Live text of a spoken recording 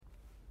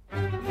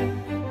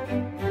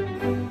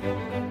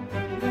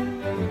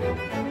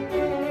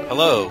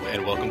Hello,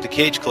 and welcome to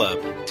Cage Club.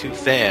 2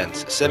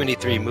 fans,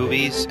 73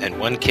 movies, and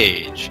 1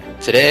 cage.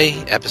 Today,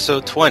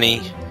 episode 20,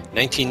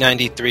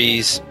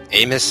 1993's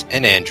Amos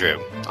and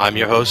Andrew. I'm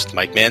your host,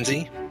 Mike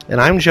Manzi.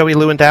 And I'm Joey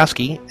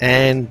Lewandowski,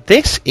 and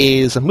this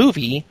is a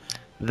movie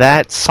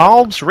that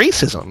solves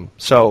racism.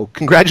 So,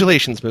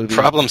 congratulations, movie.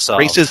 Problem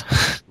solved.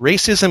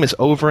 Racism is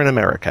over in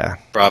America.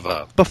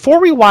 Bravo. Before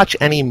we watch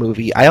any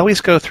movie, I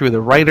always go through the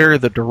writer,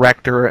 the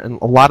director,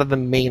 and a lot of the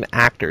main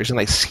actors,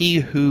 and I see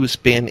who's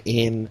been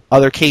in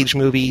other Cage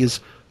movies,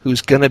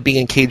 who's going to be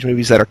in Cage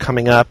movies that are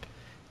coming up.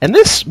 And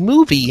this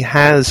movie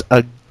has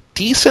a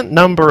decent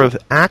number of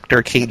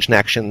actor Cage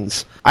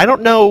connections. I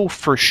don't know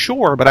for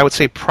sure, but I would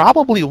say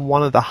probably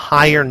one of the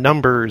higher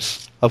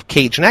numbers of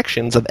Cage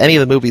connections of any of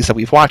the movies that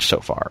we've watched so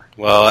far.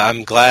 Well,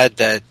 I'm glad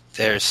that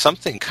there's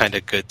something kind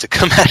of good to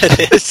come out of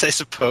this, I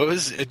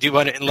suppose. Do you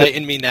want to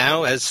enlighten me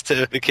now as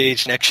to the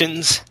Cage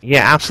connections?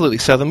 Yeah, absolutely.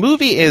 So the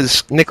movie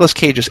is Nicolas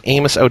Cage's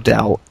Amos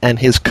O'Dell, and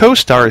his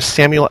co-star is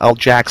Samuel L.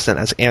 Jackson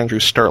as Andrew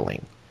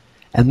Sterling.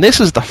 And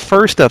this is the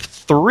first of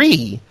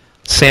 3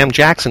 Sam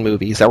Jackson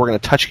movies that we're going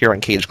to touch here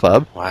on Cage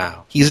Club.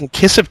 Wow. He's in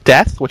Kiss of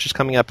Death, which is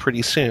coming up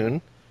pretty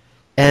soon,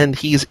 and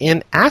he's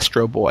in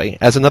Astro Boy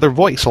as another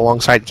voice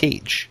alongside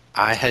Cage.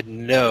 I had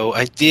no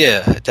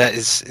idea. That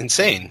is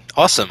insane.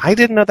 Awesome. I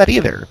didn't know that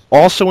either.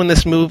 Also in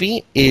this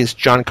movie is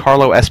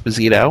Giancarlo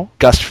Esposito,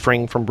 Gus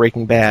Fring from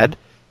Breaking Bad.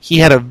 He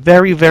had a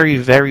very, very,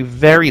 very,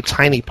 very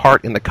tiny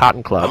part in the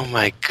Cotton Club. Oh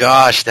my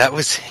gosh, that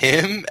was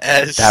him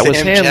as Sam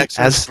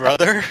Jackson's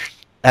brother?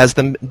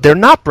 They're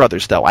not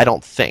brothers, though, I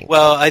don't think.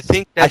 Well, I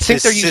think that's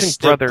his they're using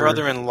sister,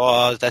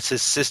 brother-in-law. That's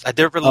his sister.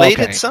 They're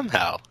related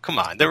somehow. Come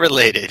on, they're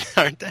related,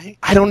 aren't they?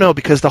 I don't know,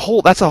 because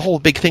that's a whole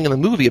big thing in the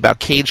movie about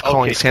Cage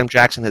calling Sam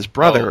Jackson his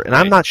brother, and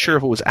I'm not sure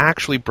if it was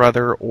actually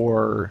brother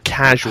or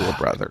casual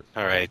brother.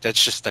 All right,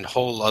 that's just a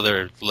whole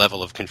other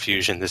level of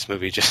confusion this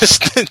movie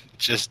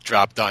just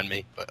dropped on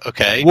me.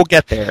 Okay. We'll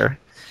get there.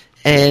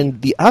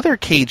 And the other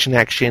Cage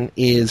connection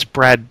is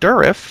Brad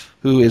Dourif,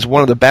 who is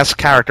one of the best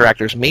character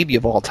actors maybe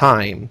of all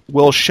time,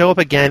 will show up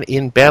again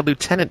in Bad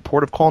Lieutenant,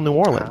 Port of Call, New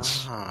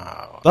Orleans.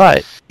 Oh.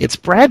 But it's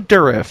Brad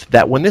Dourif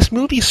that when this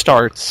movie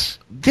starts,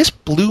 this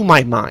blew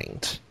my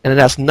mind. And it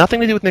has nothing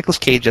to do with Nicolas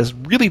Cage. It has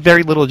really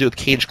very little to do with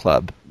Cage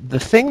Club. The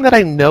thing that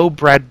I know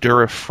Brad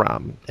Dourif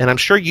from, and I'm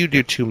sure you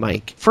do too,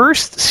 Mike,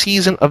 first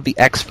season of The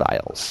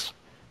X-Files,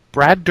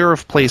 Brad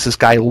Dourif plays this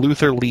guy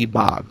Luther Lee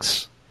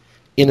Boggs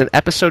in an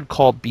episode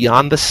called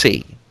Beyond the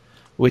Sea,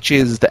 which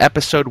is the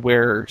episode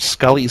where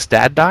Scully's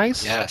dad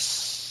dies.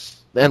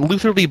 Yes. And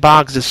Luther Lee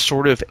Boggs is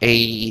sort of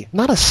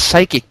not a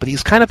psychic, but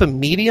he's kind of a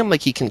medium,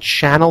 like he can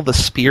channel the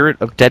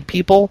spirit of dead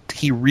people.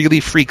 He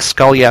really freaks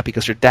Scully out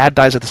because her dad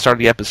dies at the start of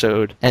the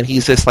episode, and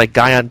he's this like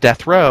guy on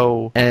death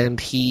row, and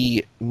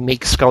he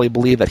makes Scully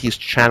believe that he's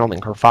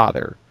channeling her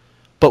father.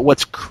 But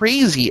what's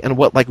crazy, and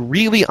what like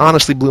really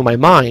honestly blew my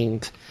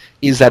mind,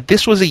 is that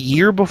this was a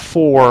year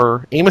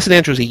before, Amos and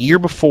Andrew was a year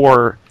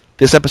before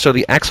this episode of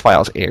The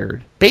X-Files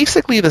aired.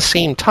 Basically the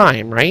same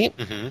time, right?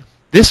 Mm-hmm.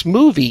 This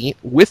movie,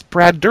 with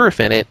Brad Dourif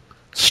in it,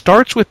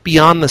 starts with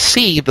Beyond the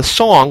Sea, the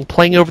song,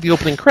 playing over the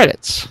opening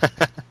credits.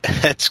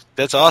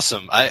 That's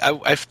awesome.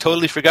 I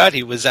totally forgot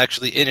he was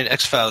actually in an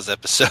X-Files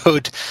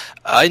episode.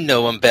 I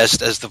know him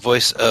best as the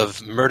voice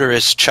of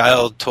murderous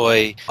child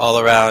toy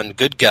all-around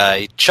good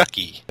guy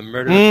Chucky, the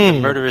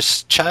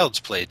murderous child's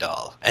play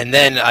doll. And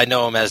then I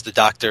know him as the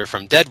Doctor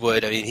from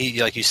Deadwood. I mean,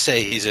 he, like you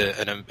say, he's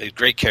a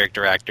great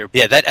character actor.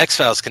 Yeah, that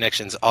X-Files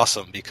connection is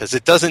awesome because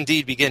it does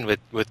indeed begin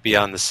with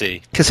Beyond the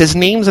Sea. Because his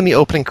name's in the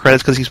opening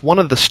credits because he's one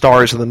of the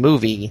stars of the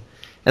movie.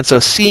 And so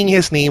seeing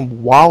his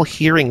name while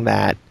hearing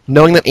that,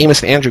 knowing that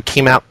Amos and Andrew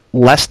came out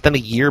less than a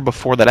year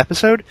before that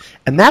episode,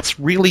 and that's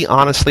really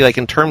honestly, like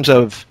in terms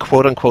of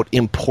quote-unquote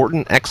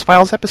important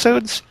X-Files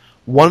episodes,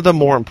 one of the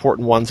more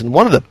important ones and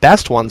one of the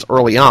best ones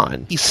early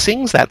on. He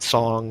sings that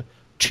song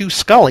to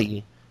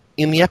Scully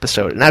in the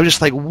episode, and I was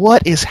just like,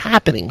 what is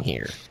happening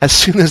here? As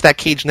soon as that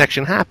Cage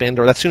connection happened,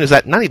 or as soon as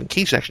that, not even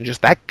Cage connection,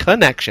 just that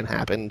connection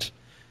happened,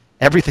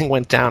 everything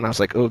went down. I was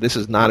like, oh, this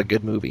is not a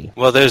good movie.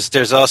 Well,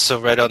 there's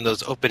also right on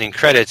those opening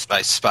credits,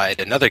 I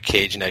spied another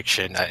Cage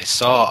connection. I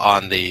saw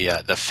on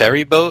the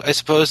ferry boat, I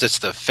suppose. It's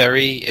the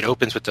ferry. It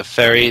opens with the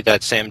ferry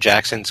that Sam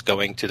Jackson's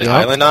going to the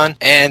island on.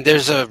 And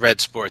there's a red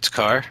sports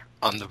car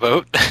on the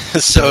boat.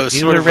 So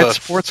sort of red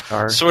sports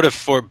car. Sort of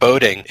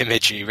foreboding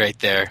imagery right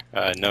there,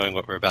 knowing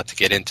what we're about to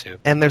get into.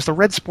 And there's the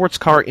red sports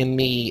car in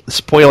the,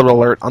 spoiler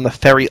alert, on the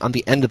ferry on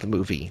the end of the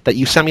movie. That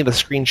you sent me the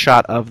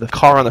screenshot of the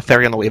car on the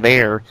ferry on the way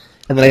there,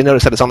 and then I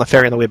noticed that it's on the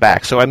ferry on the way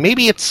back. So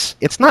maybe it's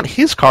not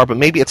his car, but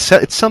maybe it's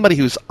somebody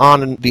who's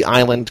on the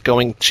island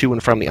going to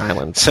and from the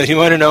island. So you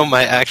want to know,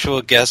 my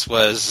actual guess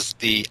was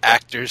the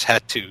actors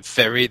had to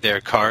ferry their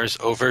cars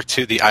over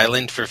to the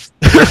island for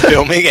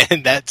filming,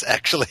 and that's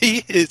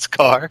actually his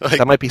car. Like,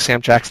 that might be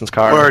Sam Jackson's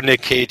car. Or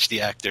Nick Cage,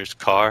 the actor's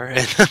car,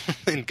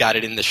 and got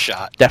it in the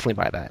shot.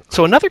 Definitely buy that.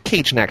 So another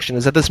Cage connection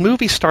is that this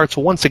movie starts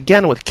once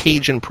again with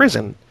Cage in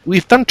prison.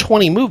 We've done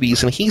 20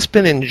 movies, and he's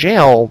been in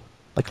jail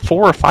like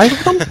 4 or 5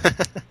 of them.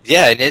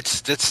 Yeah, and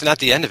that's not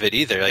the end of it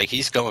either. Like,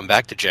 he's going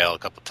back to jail a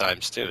couple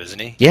times too, isn't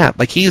he? Yeah,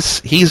 like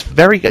he's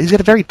got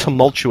a very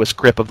tumultuous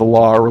grip of the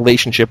law, or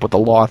relationship with the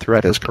law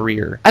throughout his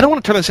career. I don't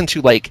want to turn this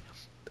into like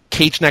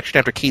Cage Connection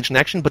after Cage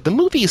Connection, but the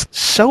movie is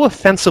so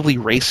offensively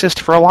racist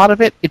for a lot of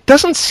it. It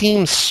doesn't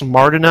seem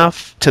smart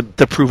enough to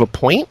prove a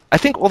point. I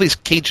think all these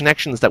Cage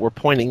Connections that we're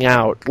pointing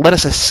out let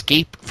us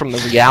escape from the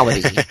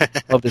reality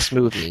of this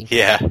movie.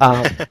 Yeah.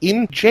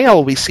 In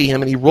jail, we see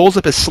him, and he rolls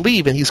up his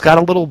sleeve, and he's got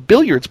a little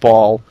billiards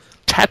ball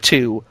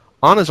tattoo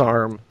on his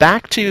arm.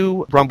 Back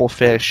to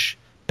Rumblefish,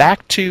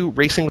 back to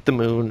Racing with the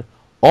Moon,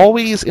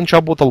 always in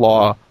trouble with the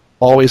law,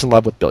 always in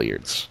love with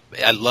billiards.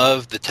 I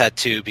love the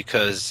tattoo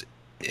because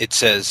it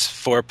says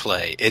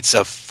foreplay. It's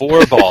a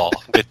 4-ball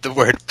with the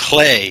word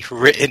play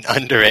written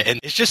under it. And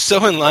it's just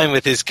so in line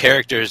with his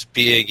characters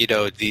being,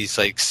 these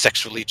like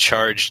sexually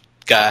charged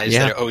guys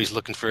that are always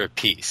looking for a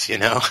piece,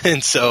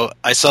 And so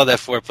I saw that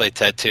foreplay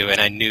tattoo,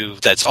 and I knew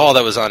that's all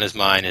that was on his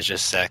mind is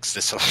just sex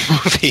this whole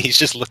movie. He's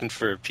just looking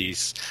for a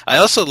piece. I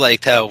also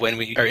liked how when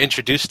we are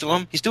introduced to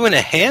him, he's doing a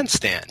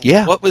handstand.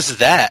 Yeah. What was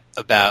that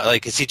about?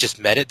 Like, is he just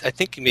I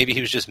think maybe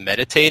he was just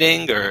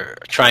meditating or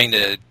trying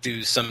to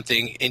do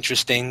something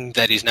interesting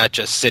that he's not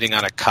just sitting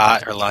on a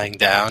cot or lying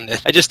down.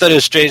 I just thought it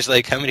was strange,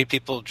 like how many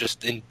people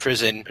just in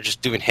prison are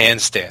just doing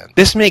handstands.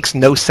 This makes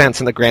no sense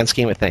in the grand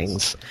scheme of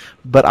things.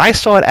 But I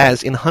saw it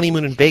as in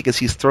Honeymoon in Vegas,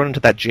 he's thrown into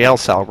that jail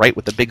cell, right,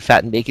 with the big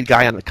fat naked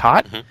guy on the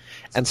cot. Mm-hmm.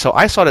 And so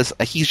I saw it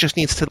as he just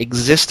needs to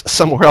exist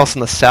somewhere else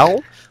in the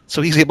cell,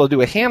 so he's able to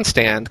do a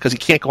handstand because he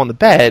can't go on the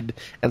bed,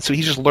 and so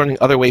he's just learning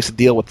other ways to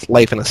deal with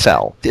life in a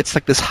cell. It's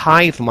like this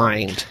hive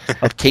mind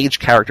of Cage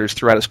characters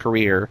throughout his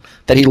career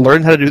that he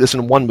learned how to do this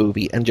in one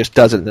movie and just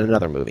does it in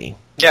another movie.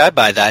 Yeah, I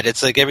buy that.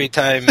 It's like every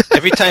time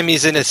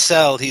he's in a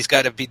cell, he's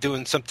got to be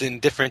doing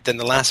something different than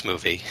the last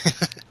movie.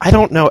 I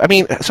don't know. I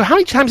mean, so how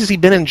many times has he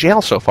been in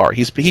jail so far?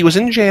 He was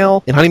in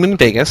jail in Honeymoon in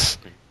Vegas,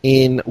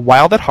 in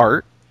Wild at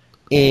Heart,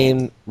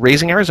 in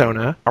Raising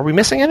Arizona. Are we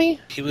missing any?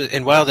 He was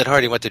in Wild at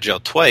Heart. He went to jail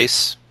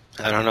twice.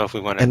 I don't know if we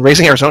want to... And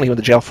Raising Arizona, he went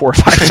to jail 4 or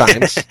 5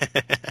 times.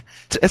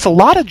 It's a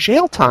lot of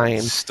jail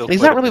time.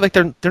 He's not really like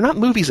they're not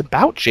movies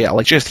about jail.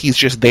 Like he's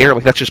just there.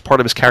 Like that's just part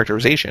of his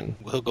characterization.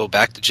 He'll go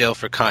back to jail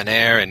for Con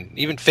Air, and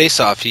even Face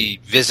Off. He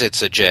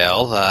visits a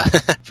jail.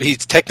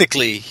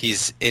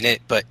 He's in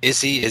it, but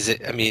is he? Is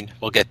it? I mean,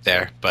 we'll get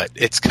there. But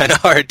it's kind of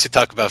hard to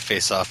talk about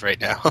Face Off right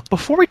now.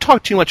 Before we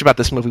talk too much about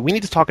this movie, we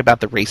need to talk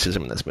about the racism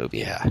in this movie.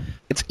 Yeah,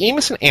 it's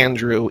Amos and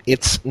Andrew.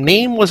 Its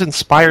name was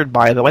inspired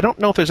by, though I don't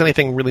know if there's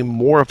anything really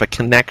more of a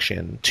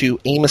connection to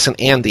Amos and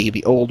Andy,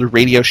 the old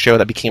radio show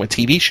that became a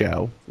TV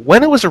show.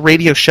 When it was a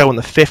radio show in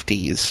the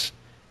 50s,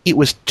 it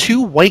was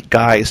 2 white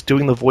guys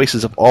doing the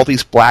voices of all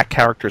these black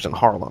characters in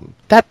Harlem.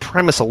 That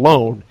premise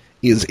alone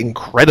is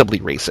incredibly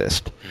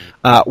racist.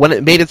 When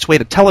it made its way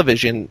to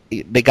television,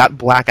 they got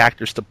black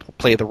actors to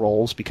play the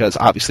roles because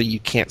obviously you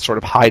can't sort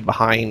of hide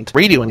behind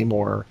radio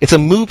anymore. It's a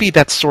movie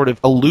that's sort of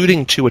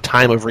alluding to a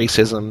time of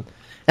racism.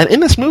 And in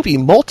this movie,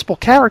 multiple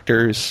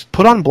characters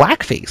put on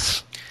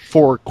blackface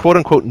for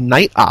quote-unquote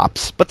night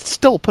ops, but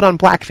still put on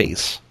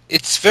blackface.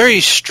 It's very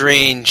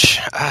strange.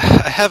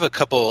 I have a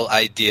couple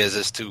ideas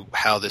as to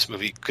how this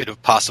movie could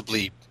have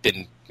possibly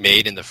been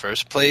made in the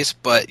first place,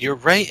 but you're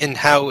right in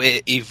how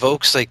it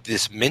evokes like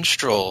this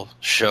minstrel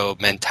show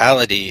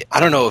mentality. I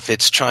don't know if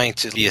it's trying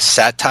to be a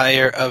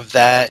satire of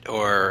that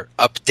or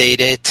update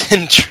it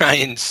and try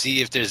and see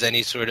if there's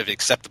any sort of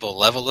acceptable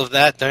level of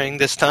that during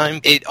this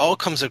time. It all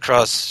comes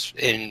across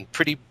in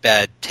pretty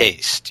bad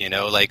taste,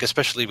 like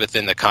especially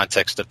within the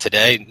context of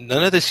today.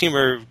 None of this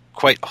humor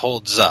quite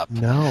holds up.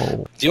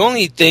 No. The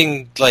only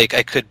thing like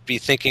I could be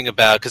thinking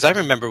about, because I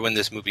remember when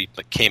this movie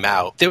came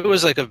out, there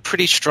was like a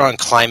pretty strong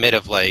climate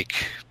of like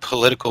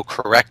political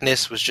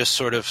correctness was just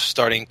sort of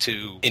starting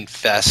to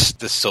infest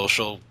the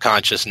social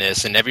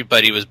consciousness, and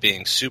everybody was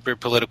being super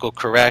political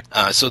correct.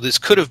 So this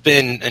could have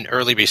been an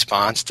early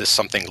response to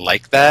something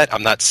like that.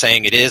 I'm not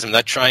saying it is. I'm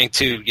not trying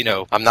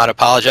to, I'm not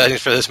apologizing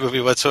for this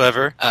movie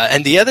whatsoever.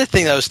 And the other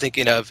thing I was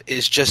thinking of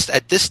is just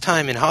at this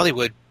time in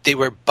Hollywood, they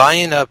were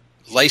buying up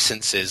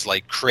licenses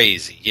like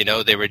crazy.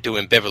 They were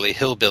doing Beverly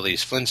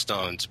Hillbillies,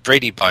 Flintstones,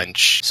 Brady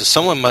Bunch. So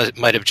someone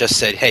might have just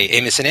said, hey,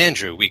 Amos and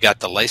Andrew, we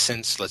got the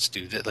license. Let's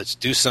do that. Let's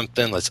do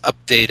something. Let's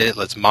update it.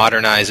 Let's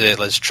modernize it.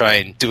 Let's try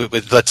and do it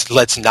with,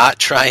 let's not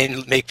try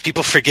and make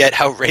people forget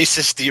how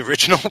racist the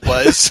original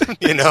was,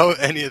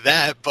 any of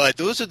that. But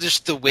those are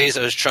just the ways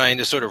I was trying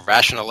to sort of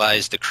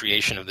rationalize the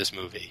creation of this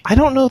movie. I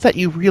don't know that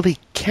you really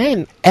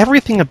can.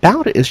 Everything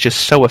about it is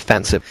just so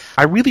offensive.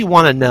 I really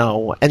want to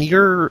know, and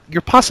your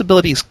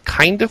possibilities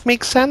kind of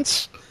make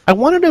sense. I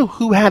want to know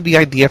who had the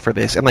idea for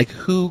this and like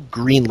who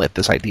greenlit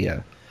this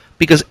idea,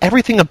 because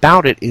everything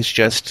about it is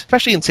just,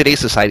 especially in today's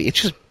society,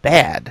 it's just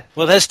bad.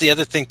 Well, that's the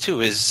other thing, too,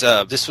 is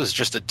this was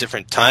just a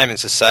different time in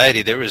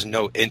society. There was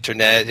no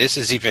internet. This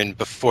is even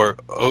before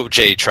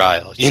O.J.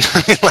 trial. You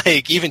know,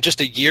 like, even just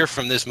a year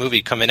from this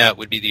movie coming out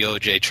would be the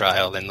O.J.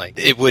 trial, and, like,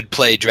 it would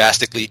play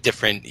drastically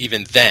different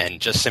even then,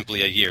 just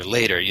simply a year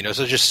later, you know?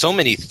 So just so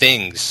many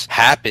things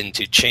happened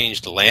to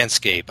change the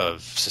landscape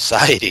of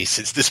society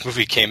since this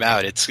movie came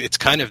out. It's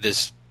kind of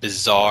this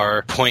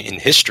bizarre point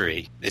in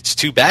history. It's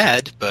too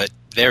bad, but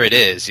there it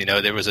is. You know,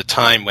 there was a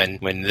time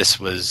when this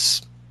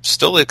was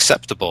still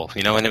acceptable,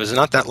 you know, and it was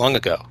not that long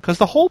ago. Because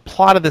the whole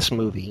plot of this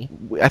movie,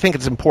 I think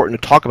it's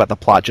important to talk about the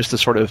plot just to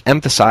sort of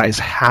emphasize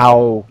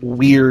how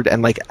weird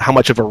and like how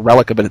much of a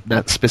relic of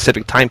that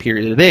specific time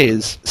period it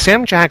is.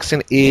 Sam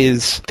Jackson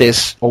is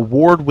this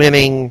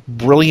award-winning,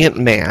 brilliant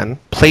man,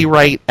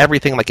 playwright,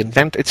 everything, like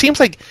inventor. It seems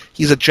like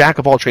he's a jack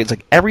of all trades,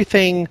 like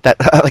everything that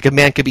like a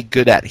man could be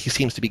good at, he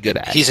seems to be good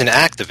at. He's an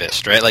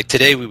activist, right? Like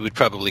today we would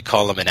probably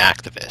call him an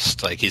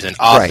activist. Like he's an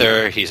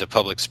author, right. He's a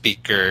public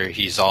speaker,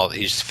 he's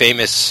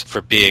famous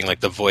for being like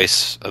the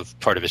voice of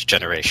part of his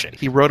generation.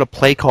 He wrote a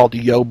play called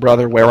Yo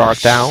Brother, Where Art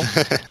Thou?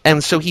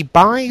 And so he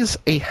buys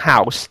a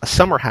house, a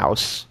summer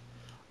house,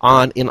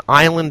 on an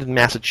island in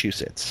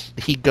Massachusetts.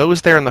 He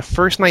goes there, and the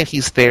first night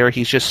he's there,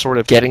 he's just sort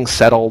of getting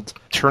settled,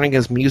 turning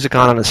his music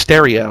on a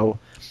stereo,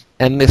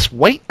 and this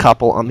white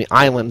couple on the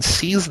island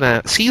sees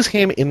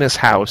him in this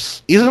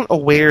house, isn't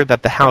aware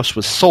that the house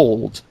was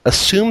sold,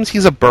 assumes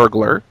he's a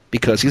burglar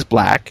because he's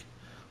black,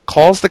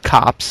 calls the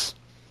cops.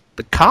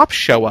 The cops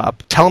show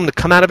up, tell him to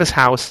come out of his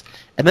house,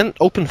 and then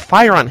open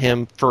fire on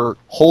him for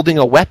holding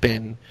a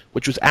weapon,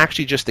 which was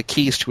actually just the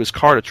keys to his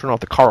car to turn off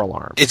the car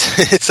alarm.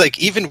 It's like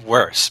even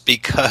worse,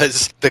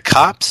 because the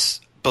cops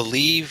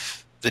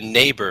believe the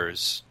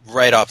neighbors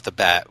right off the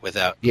bat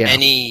without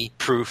any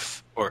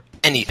proof or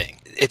anything.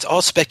 It's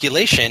all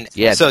speculation.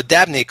 Yeah. So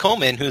Dabney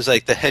Coleman, who's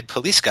like the head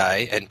police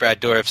guy, and Brad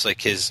Dourif's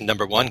like his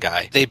number one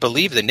guy, they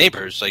believe the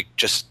neighbors like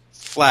just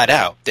flat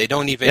out. They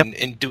don't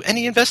even do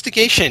any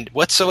investigation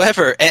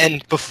whatsoever.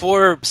 And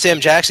before Sam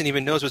Jackson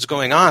even knows what's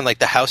going on, like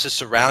the house is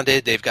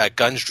surrounded, they've got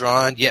guns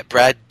drawn, yet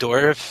Brad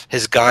Dourif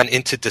has gone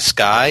into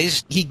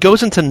disguise. He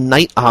goes into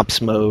night ops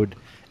mode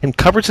and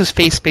covers his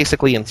face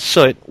basically in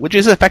soot, which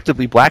is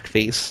effectively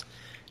blackface,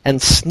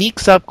 and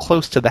sneaks up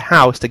close to the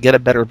house to get a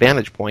better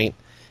vantage point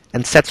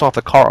and sets off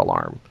the car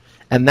alarm.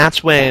 And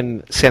that's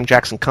when Sam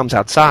Jackson comes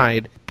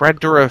outside.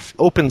 Brad Dourif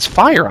opens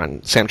fire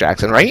on Sam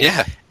Jackson, right?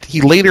 Yeah.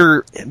 He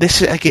later,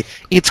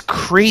 it's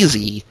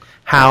crazy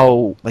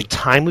how like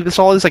timely this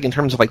all is, like in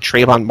terms of like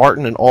Trayvon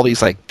Martin and all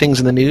these like things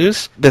in the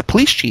news. The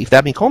police chief,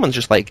 Dabney Coleman's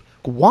just like,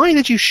 why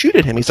did you shoot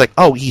at him? He's like,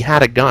 oh, he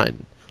had a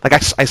gun. Like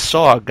I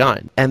saw a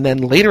gun. And then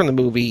later in the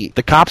movie,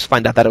 the cops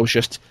find out that it was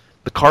just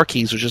the car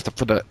keys was just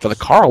for the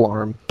car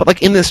alarm. But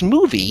like in this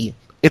movie,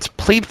 it's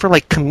played for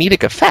like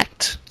comedic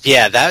effect.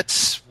 Yeah,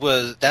 that's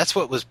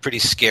what was pretty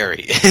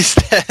scary. Is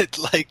that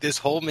like this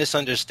whole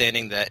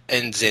misunderstanding that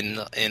ends in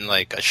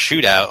like a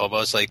shootout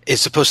almost like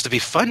it's supposed to be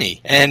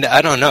funny. And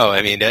I don't know.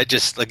 I mean, that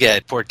just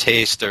again poor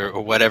taste or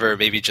whatever.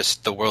 Maybe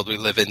just the world we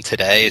live in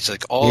today. It's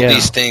like all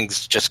these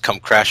things just come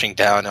crashing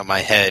down on my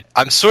head.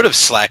 I'm sort of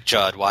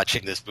slack-jawed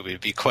watching this movie. To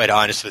be quite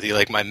honest with you,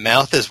 like my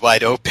mouth is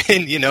wide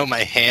open. You know,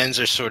 my hands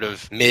are sort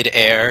of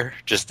mid-air,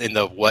 just in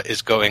the what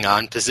is going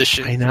on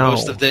position. I know. For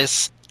most of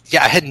this.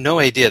 Yeah, I had no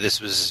idea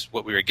this was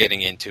what we were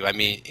getting into. I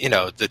mean, you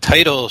know, the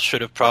title should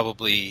have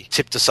probably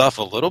tipped us off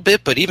a little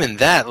bit, but even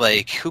that,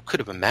 like, who could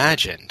have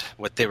imagined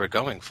what they were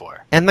going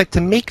for? And, like, to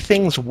make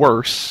things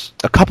worse,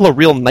 a couple of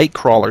real night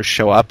crawlers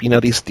show up, you know,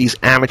 these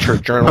amateur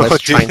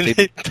journalists trying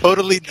to...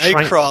 Totally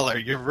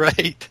Nightcrawler, you're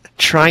right.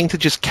 Trying to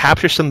just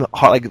capture some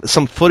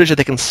footage that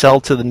they can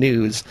sell to the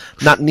news.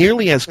 Not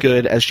nearly as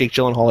good as Jake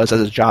Gyllenhaal is at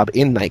his job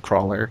in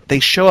Nightcrawler. They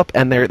show up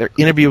and they're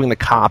interviewing the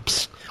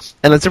cops.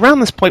 And it's around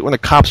this point when the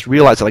cops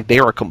realize that like they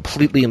are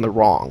completely in the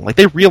wrong. Like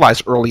they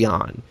realize early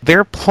on.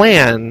 Their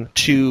plan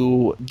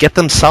to get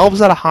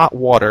themselves out of hot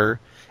water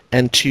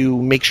and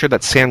to make sure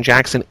that Sam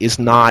Jackson is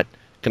not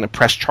going to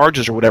press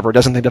charges or whatever,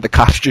 doesn't think that the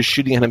cops are just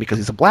shooting at him because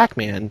he's a black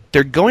man.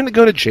 They're going to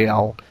go to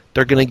jail.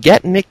 They're going to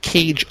get Nick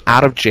Cage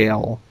out of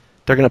jail.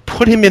 They're going to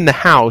put him in the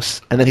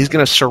house, and then he's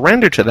going to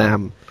surrender to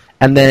them.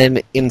 And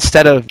then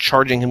instead of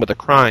charging him with a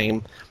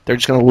crime, they're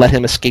just going to let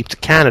him escape to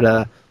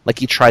Canada like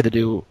he tried to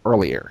do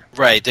earlier.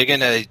 Right, they're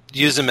going to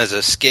use him as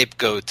a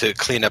scapegoat to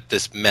clean up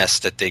this mess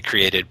that they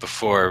created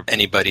before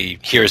anybody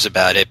hears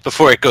about it,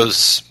 before it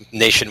goes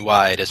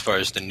nationwide as far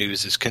as the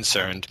news is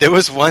concerned. There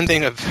was one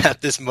thing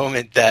about this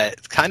moment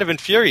that kind of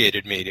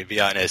infuriated me, to be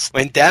honest.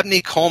 When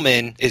Dabney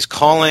Coleman is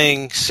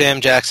calling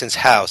Sam Jackson's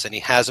house and he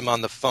has him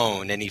on the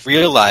phone and he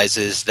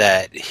realizes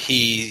that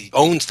he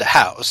owns the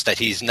house, that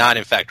he's not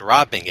in fact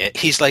robbing it,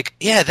 he's like,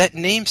 yeah, that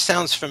name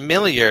sounds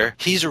familiar.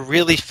 He's a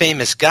really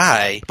famous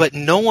guy, but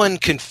no one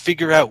can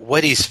figure out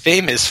what he's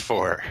famous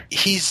for.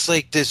 He's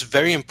like this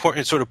very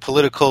important sort of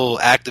political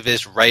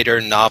activist,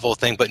 writer, novel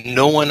thing, but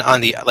no one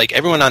on the, like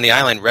everyone on the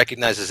island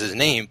recognizes his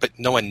name, but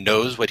no one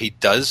knows what he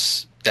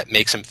does that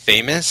makes him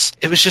famous.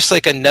 It was just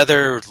like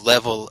another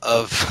level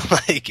of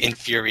like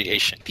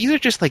infuriation. These are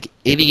just like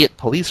idiot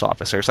police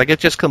officers. Like,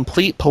 it's just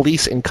complete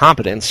police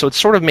incompetence. So it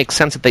sort of makes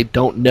sense that they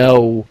don't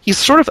know. He's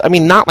sort of, I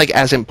mean, not like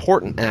as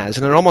important as,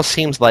 and it almost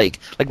seems like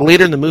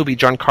later in the movie,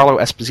 Giancarlo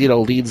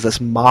Esposito leads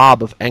this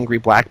mob of angry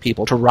black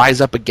people to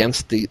rise up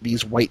against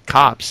these white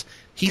cops.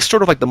 He's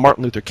sort of like the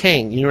Martin Luther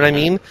King, you know what I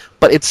mean?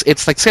 But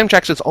it's like Sam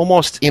Jackson's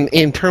almost,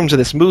 in terms of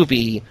this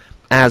movie,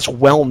 as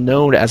well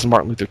known as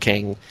Martin Luther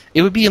King.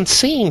 It would be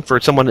insane for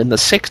someone in the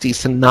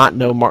 60s to not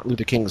know Martin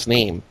Luther King's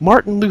name.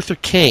 Martin Luther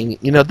King,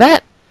 you know,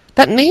 that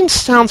name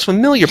sounds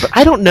familiar, but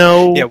I don't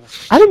know. Yeah.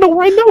 I don't know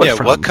where I know it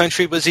from. What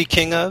country was he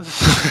king of?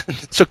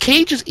 So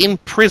Cage is in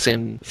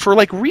prison for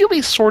like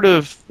really sort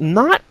of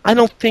not, I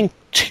don't think,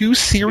 too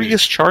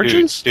serious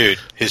charges. Dude,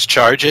 his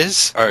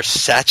charges are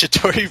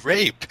statutory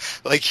rape.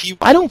 Like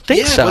I don't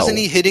think so. Wasn't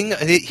he hitting?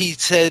 He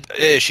said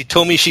she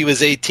told me she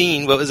was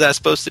 18. What was that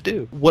supposed to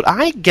do? What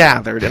I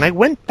gathered, and I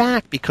went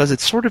back because it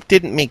sort of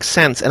didn't make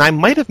sense, and I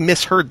might have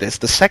misheard this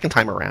the second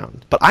time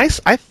around, but I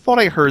thought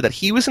I heard that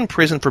he was in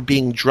prison for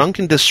being drunk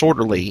and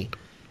disorderly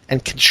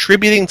and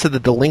contributing to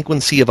the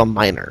delinquency of a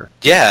minor.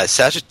 Yeah,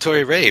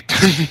 statutory rape.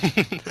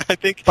 I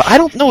think. But I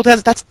don't know.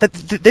 That's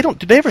they don't.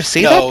 Do they ever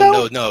say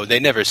that? No. They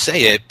never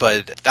say it.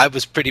 But I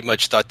was pretty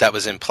much thought that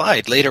was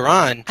implied. Later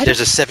on,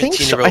 there's a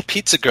 17-year-old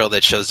pizza girl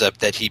that shows up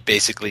that he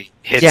basically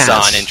hits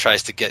on and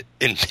tries to get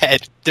in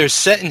bed. They're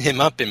setting him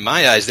up. In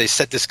my eyes, they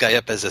set this guy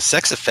up as a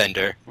sex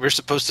offender. We're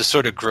supposed to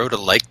sort of grow to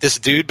like this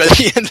dude by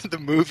the end of the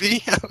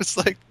movie. I was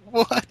like,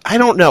 what? I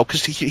don't know,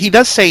 because he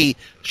does say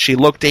she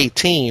looked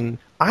 18.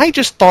 I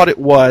just thought it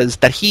was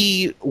that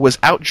he was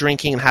out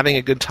drinking and having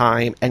a good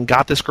time and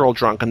got this girl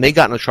drunk and they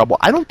got into trouble.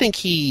 I don't think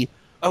he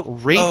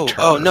raped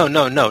her. Oh, no,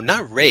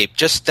 not rape.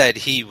 Just that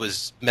he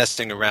was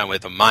messing around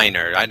with a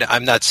minor.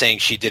 I'm not saying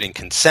she didn't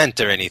consent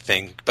or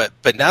anything, but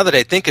now that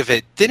I think of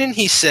it, didn't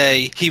he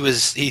say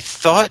he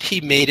thought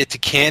he made it to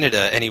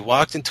Canada and he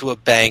walked into a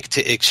bank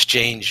to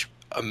exchange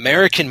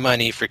American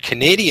money for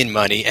Canadian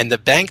money, and the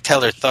bank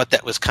teller thought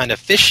that was kind of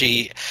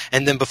fishy,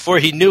 and then before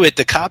he knew it,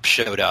 the cops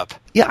showed up.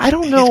 Yeah, I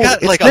don't know. He's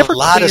got like a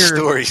lot of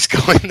stories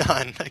going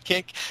on.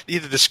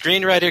 Either the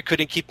screenwriter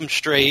couldn't keep him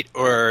straight,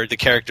 or the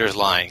character's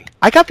lying.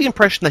 I got the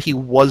impression that he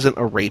wasn't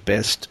a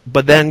rapist,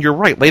 but then you're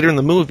right. Later in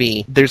the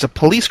movie, there's a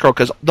police girl,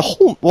 because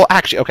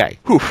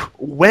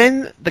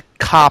when the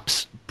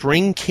cops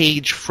bring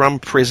Cage from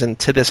prison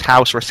to this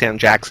house where Sam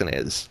Jackson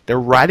is, they're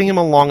riding him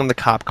along in the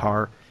cop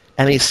car,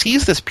 and he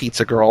sees this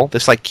pizza girl,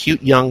 this like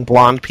cute young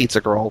blonde pizza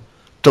girl,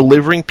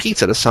 delivering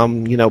pizza to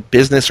some,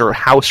 business or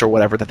house or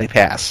whatever that they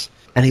pass.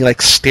 And he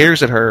like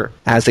stares at her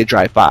as they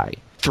drive by.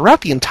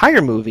 Throughout the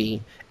entire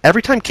movie,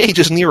 every time Cage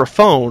is near a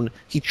phone,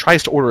 he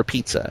tries to order a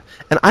pizza.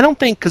 And I don't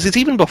think, because it's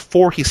even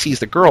before he sees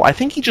the girl, I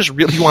think he just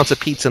really wants a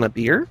pizza and a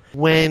beer.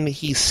 When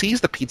he sees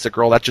the pizza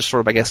girl, that just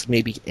sort of, I guess,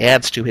 maybe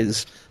adds to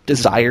his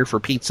desire for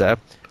pizza.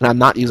 And I'm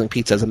not using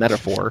pizza as a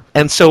metaphor.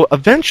 And so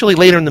eventually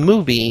later in the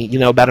movie,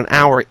 about an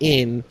hour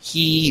in,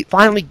 he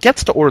finally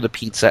gets to order the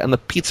pizza, and the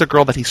pizza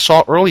girl that he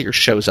saw earlier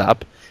shows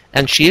up.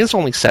 And she is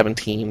only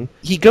 17.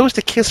 He goes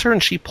to kiss her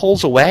and she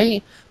pulls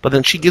away, but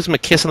then she gives him a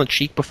kiss on the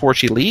cheek before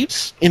she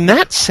leaves. In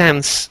that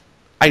sense,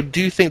 I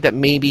do think that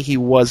maybe he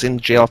was in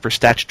jail for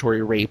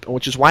statutory rape,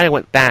 which is why I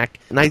went back,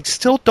 and I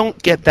still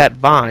don't get that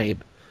vibe.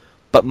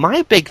 But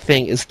my big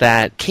thing is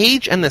that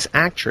Cage and this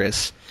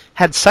actress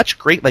had such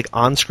great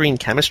on-screen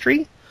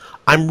chemistry.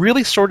 I'm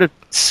really sort of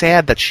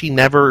sad that she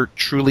never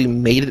truly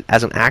made it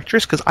as an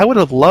actress, because I would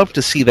have loved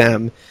to see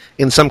them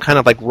in some kind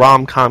of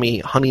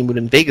rom-com-y honeymoon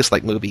in Vegas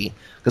movie,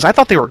 because I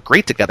thought they were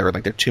great together,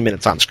 their 2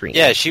 minutes on screen.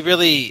 Yeah, she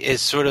really is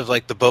sort of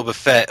like the Boba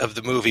Fett of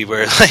the movie,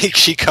 where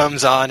she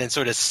comes on and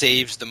sort of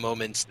saves the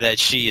moments that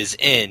she is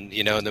in,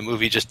 and the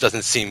movie just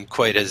doesn't seem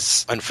quite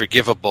as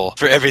unforgivable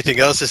for everything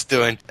else it's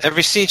doing.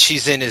 Every scene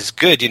she's in is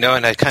good,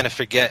 and I kind of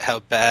forget how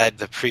bad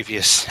the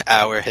previous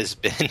hour has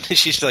been.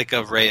 She's like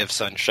a ray of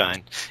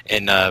sunshine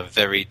in a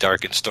very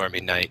dark and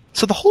stormy night.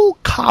 So the whole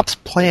cops'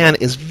 plan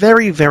is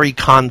very, very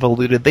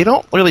convoluted. They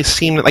don't really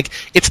seem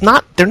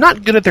they're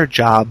not good at their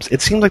jobs.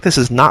 It seems like this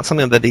is not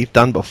something that they've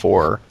done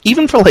before.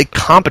 Even for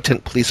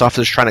competent police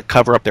officers trying to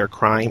cover up their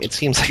crime, it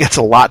seems like it's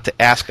a lot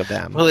to ask of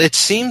them. Well, it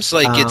seems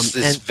like it's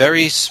this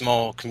very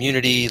small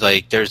community.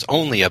 There's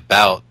only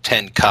about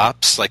 10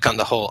 cops on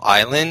the whole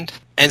island.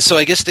 And so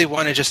I guess they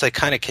want to just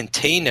kind of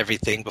contain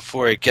everything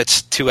before it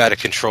gets too out of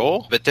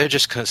control. But they're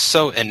just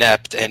so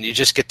inept, and you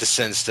just get the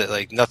sense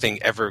that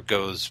nothing ever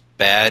goes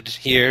bad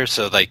here.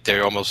 So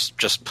they're almost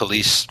just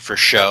police for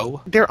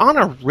show. They're on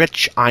a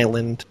rich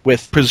island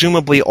with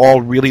presumably all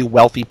really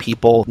wealthy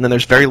people, and then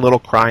there's very little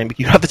crime.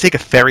 You have to take a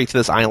ferry to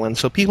this island,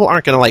 so people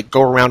aren't going to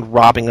go around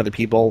robbing other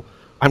people.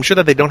 I'm sure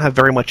that they don't have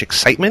very much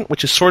excitement,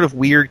 which is sort of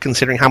weird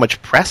considering how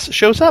much press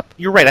shows up.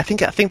 You're right. I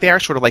think they are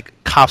sort of like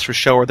cops for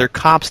show, or they're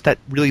cops that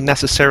really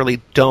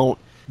necessarily don't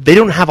they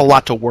don't have a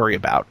lot to worry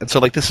about. And so,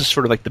 like, this is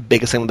sort of like the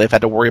biggest thing that they've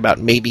had to worry about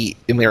maybe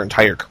in their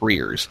entire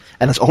careers.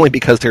 And it's only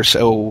because they're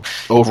so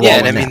overall Yeah,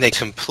 and I mean, inept. they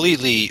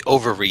completely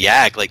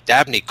overreact. Like,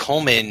 Dabney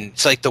Coleman,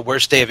 it's like the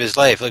worst day of his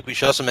life. Like, we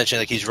should also mention,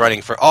 like, he's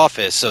running for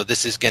office, so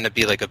this is going to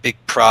be, like, a big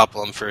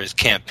problem for his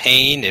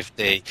campaign if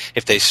they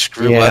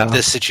screw up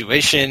this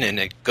situation and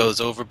it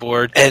goes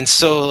overboard. And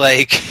so,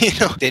 like, you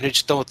know, they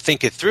just don't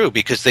think it through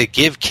because they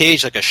give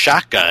Cage, like, a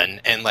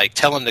shotgun and, like,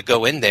 tell him to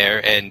go in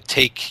there and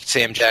take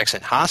Sam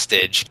Jackson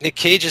hostage. Nick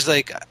Cage is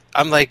like,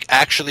 I'm, like,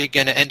 actually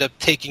going to end up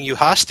taking you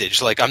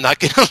hostage. Like, I'm not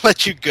going to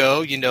let you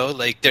go, you know?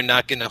 Like, they're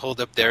not going to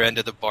hold up their end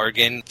of the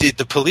bargain.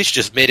 The police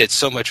just made it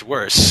so much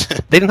worse.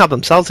 They didn't help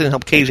themselves, they didn't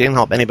help Cage, they didn't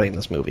help anybody in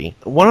this movie.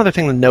 One other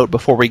thing to note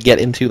before we get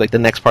into, like, the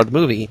next part of the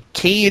movie,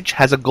 Cage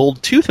has a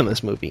gold tooth in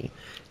this movie.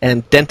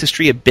 And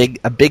dentistry, a big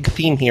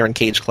theme here in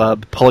Cage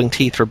Club, pulling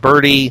teeth for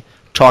Birdie,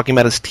 talking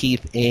about his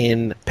teeth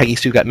in Peggy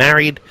Sue Got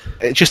Married.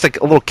 It's just like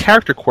a little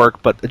character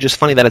quirk, but it's just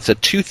funny that it's a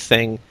tooth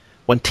thing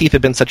when teeth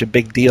have been such a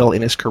big deal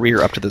in his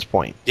career up to this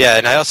point. Yeah,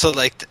 and I also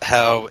liked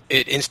how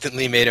it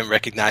instantly made him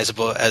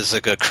recognizable as,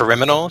 like, a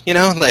criminal, you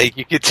know? Like,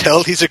 you could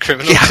tell he's a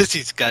criminal because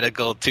he's got a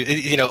gold tooth.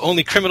 You know,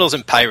 only criminals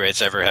and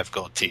pirates ever have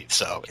gold teeth,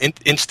 so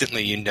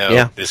instantly you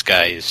know this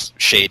guy is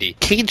shady.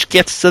 Cage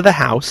gets to the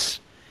house,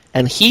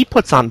 and he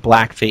puts on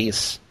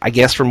blackface, I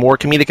guess for more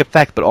comedic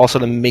effect, but also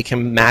to make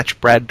him match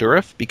Brad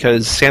Dourif,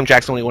 because Sam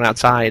Jackson, when he went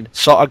outside,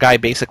 saw a guy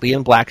basically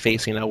in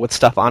blackface, you know, with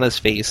stuff on his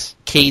face.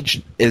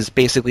 Cage is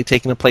basically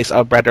taking the place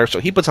of Brad Dourif, so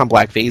he puts on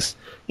blackface,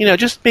 you know,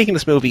 just making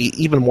this movie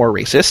even more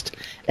racist,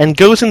 and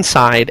goes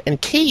inside,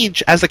 and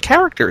Cage, as a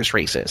character, is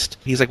racist.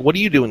 He's like, what are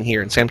you doing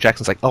here? And Sam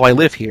Jackson's like, oh, I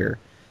live here.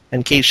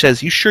 And Cage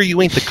says, you sure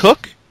you ain't the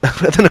cook?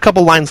 And then a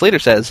couple lines later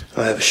says,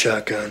 I have a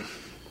shotgun.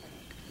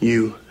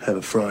 You have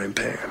a frying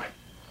pan.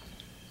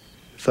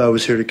 If I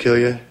was here to kill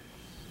you,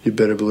 you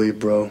better believe,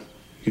 bro,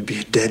 you'd be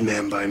a dead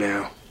man by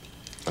now.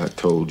 I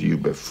told you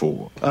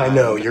before. I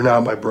know, you're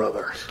not my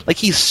brother. like,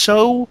 he's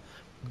so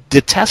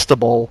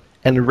detestable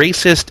and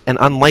racist and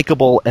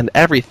unlikable and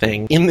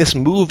everything in this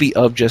movie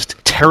of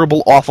just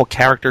terrible, awful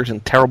characters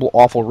and terrible,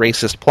 awful,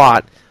 racist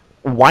plot.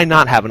 Why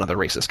not have another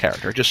racist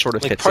character? It just sort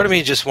of Like, fits part in. of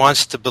me just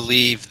wants to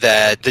believe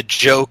that the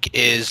joke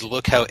is,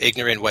 look how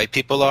ignorant white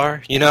people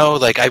are, you know?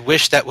 Like, I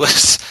wish that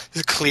was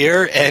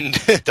clear and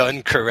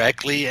done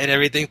correctly and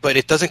everything, but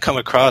it doesn't come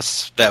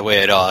across that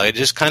way at all. It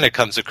just kind of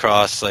comes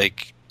across,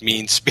 like,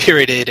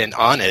 mean-spirited and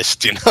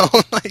honest, you know?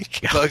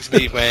 Like, it bugs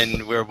me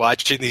when we're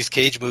watching these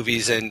Cage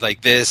movies and, like,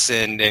 this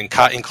and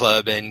Cotton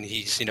Club, and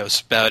he's, you know,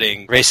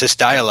 spouting racist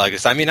dialogue.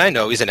 I mean, I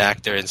know he's an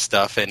actor and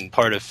stuff, and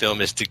part of film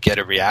is to get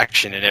a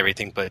reaction and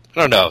everything, but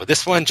I don't know.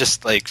 This one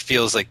just, like,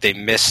 feels like they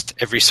missed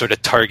every sort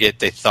of target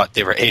they thought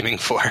they were aiming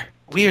for.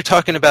 We were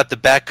talking about the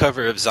back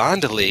cover of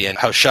Zondali and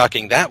how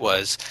shocking that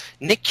was.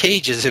 Nick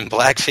Cage is in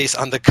blackface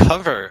on the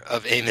cover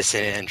of Amos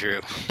and Andrew.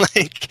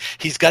 Like,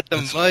 he's got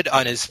the mud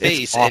on his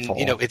face, and,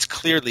 you know, it's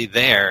clearly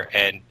there,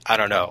 and I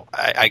don't know.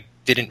 I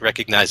didn't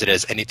recognize it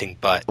as anything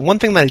but. One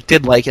thing that I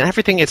did like, and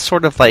everything, it's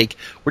sort of like,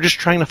 we're just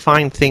trying to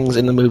find things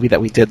in the movie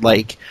that we did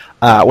like.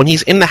 When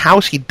he's in the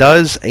house, he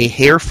does a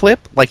hair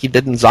flip, like he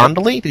did in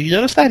Zondali. Did you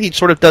notice that? He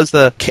sort of does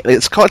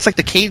it's like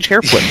the Cage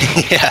hair flip.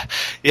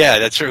 Yeah,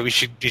 that's right. You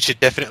should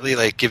definitely,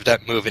 like, give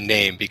that move a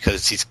name,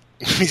 because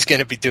he's going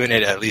to be doing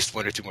it at least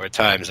one or two more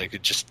times. I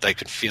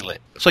could feel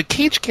it. So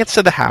Cage gets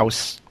to the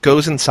house,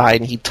 goes inside,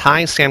 and he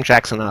ties Sam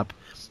Jackson up.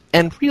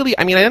 And really,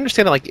 I mean, I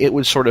understand that, like, it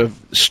would sort of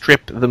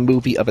strip the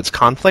movie of its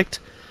conflict,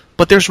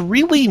 but there's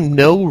really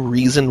no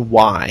reason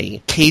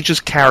why Cage's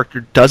character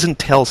doesn't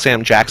tell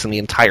Sam Jackson the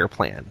entire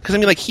plan. Because, I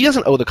mean, like, he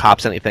doesn't owe the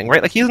cops anything,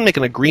 right? Like, he doesn't make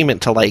an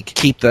agreement to, like,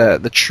 keep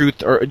the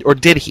truth, or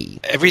did he?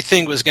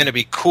 Everything was going to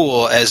be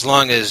cool as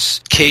long as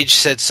Cage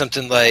said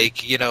something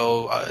like, you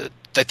know,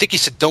 I think he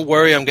said, don't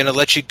worry, I'm going to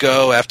let you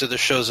go after the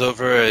show's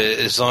over,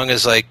 as long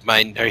as, like,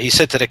 or he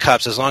said to the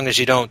cops, as long as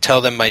you don't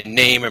tell them my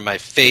name or my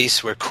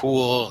face, we're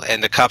cool.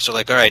 And the cops are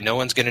like, all right, no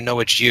one's going to know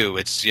it's you.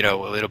 It's, you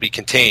know, it'll be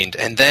contained.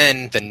 And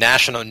then the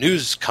national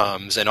news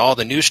comes, and all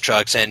the news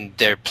trucks, and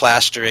they're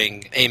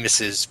plastering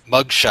Amos's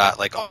mugshot,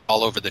 like,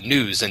 all over the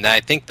news. And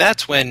I think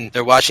that's when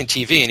they're watching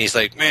TV, and he's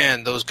like,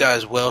 man, those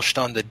guys welched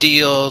on the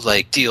deal,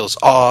 like, deal's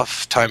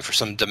off, time for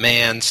some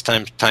demands,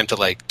 time to,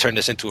 like, turn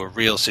this into a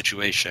real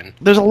situation.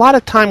 There's a lot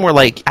of time where,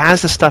 like,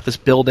 as the stuff is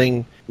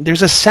building,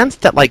 there's a sense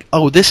that, like,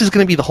 oh, this is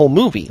going to be the whole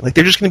movie. Like,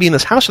 they're just going to be in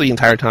this house for the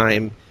entire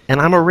time, and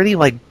I'm already,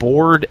 like,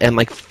 bored and,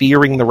 like,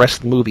 fearing the rest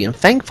of the movie. And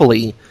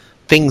thankfully,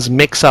 things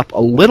mix up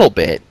a little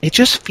bit. It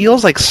just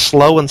feels, like,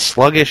 slow and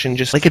sluggish, and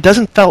just, like, it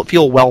doesn't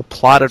feel well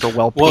plotted or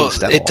well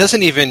paced at all. It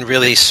doesn't even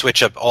really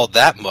switch up all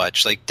that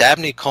much. Like,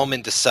 Dabney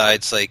Coleman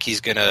decides, like,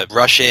 he's going to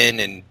rush in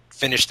and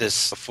finish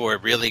this before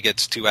it really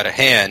gets too out of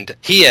hand.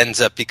 He ends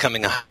up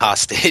becoming a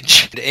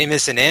hostage.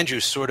 Amos and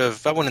Andrew sort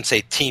of, I wouldn't say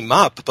team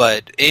up,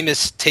 but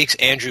Amos takes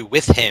Andrew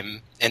with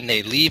him and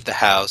they leave the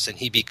house, and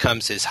he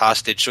becomes his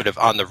hostage sort of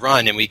on the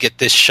run, and we get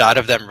this shot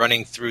of them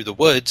running through the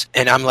woods,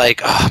 and I'm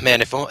like, oh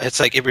man, it's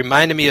like it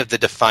reminded me of the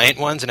Defiant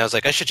Ones, and I was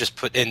like, I should just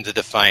put in the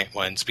Defiant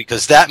Ones,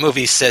 because that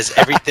movie says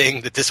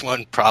everything that this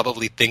one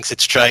probably thinks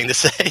it's trying to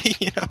say,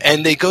 you know?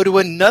 And they go to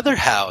another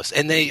house,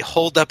 and they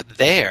hold up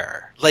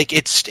there. Like,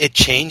 it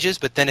changes,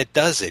 but then it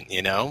doesn't,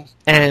 you know?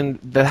 And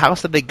the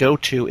house that they go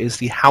to is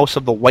the house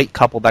of the white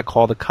couple that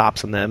call the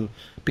cops on them,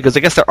 because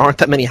I guess there aren't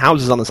that many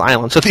houses on this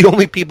island. So the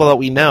only people that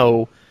we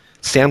know,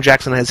 Sam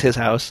Jackson has his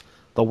house,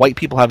 the white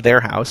people have their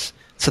house.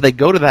 So they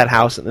go to that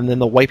house, and then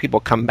the white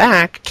people come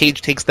back.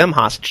 Cage takes them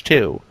hostage,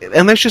 too.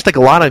 And there's just, like,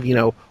 a lot of, you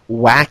know,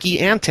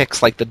 wacky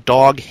antics, like the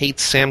dog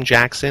hates Sam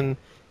Jackson,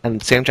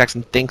 and Sam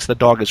Jackson thinks the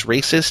dog is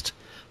racist,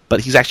 but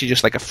he's actually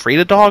just, like,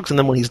 afraid of dogs, and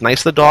then when he's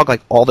nice to the dog,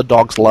 like, all the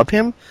dogs love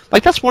him.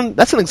 Like, that's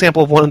an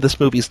example of one of this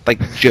movie's, like,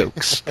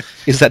 jokes,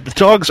 is that the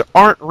dogs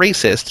aren't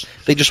racist,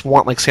 they just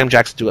want, like, Sam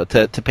Jackson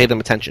to pay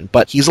them attention.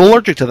 But he's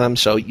allergic to them,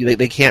 so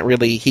they can't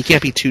really, he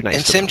can't be too nice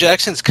and to Sam them.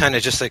 Jackson's kind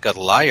of just like a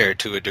liar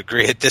to a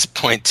degree at this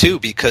point, too,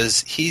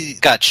 because he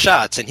got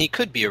shots, and he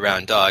could be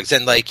around dogs,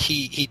 and, like,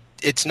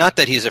 it's not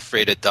that he's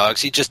afraid of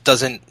dogs, he just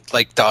doesn't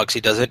like dogs he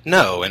doesn't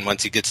know, and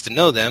once he gets to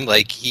know them,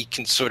 like, he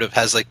can sort of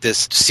has like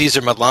this Cesar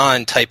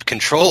Millan type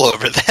control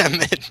over them,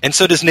 and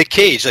so does Nick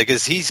Cage, like,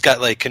 'cause he's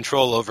got like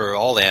control over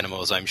all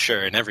animals, I'm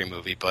sure, in every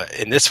movie, but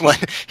in this one,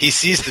 he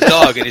sees the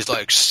dog and he's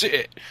like,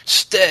 sit,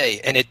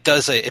 stay, and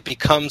it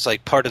becomes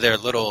like part of their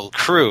little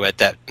crew at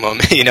that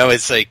moment, you know,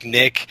 it's like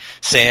Nick,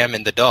 Sam,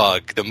 and the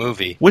dog, the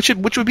movie. Which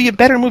would be a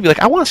better movie.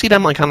 Like, I want to see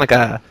them, like, on, like,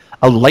 a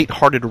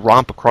lighthearted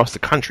romp across the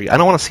country. I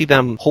don't want to see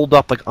them holed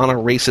up, like, on a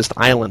racist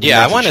island.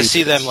 Yeah, I want to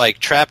see them, like,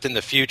 trapped in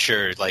the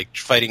future, like,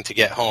 fighting to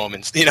get home.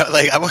 And, you know,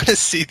 like, I want to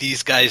see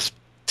these guys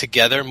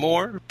together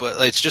more,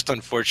 but it's just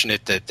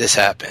unfortunate that this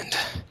happened.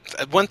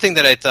 One thing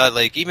that I thought,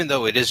 like, even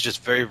though it is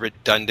just very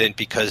redundant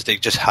because they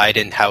just hide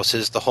in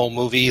houses the whole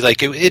movie,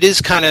 like, it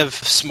is kind of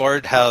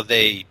smart how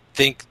they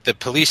think the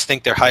police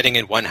think they're hiding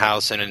in one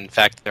house and in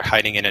fact they're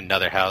hiding in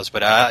another house,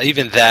 but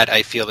even that,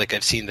 I feel like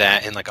I've seen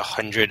that in like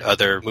 100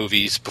 other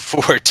movies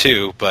before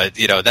too, but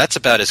you know, that's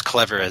about as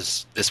clever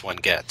as this one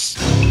gets.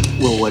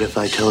 Well, what if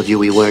I told you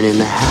we weren't in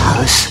the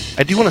house?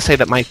 I do want to say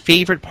that my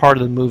favorite part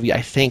of the movie,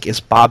 I think, is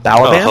Bob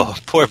Balaban. Oh,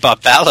 poor Bob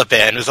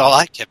Balaban was all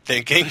I kept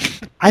thinking.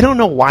 I don't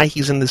know why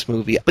he's in this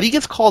movie, but he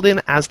gets called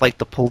in as, like,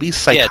 the police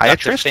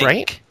psychiatrist, Dr.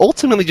 right? Fink.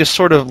 Ultimately just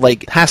sort of,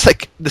 like, has,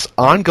 like, this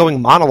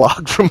ongoing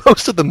monologue for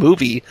most of the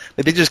movie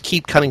that they just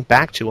keep cutting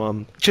back to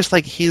him. Just,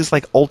 like, his,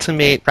 like,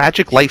 ultimate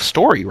tragic life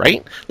story,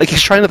 right? Like,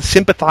 he's trying to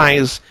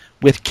sympathize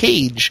with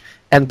Cage,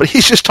 but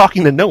he's just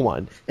talking to no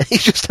one, and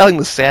he's just telling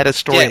the saddest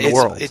story in the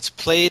world. It's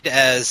played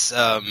as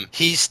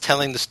he's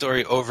telling the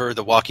story over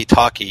the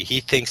walkie-talkie.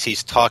 He thinks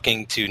he's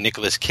talking to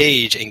Nicolas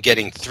Cage and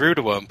getting through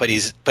to him,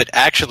 but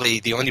actually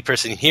the only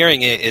person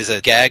hearing it is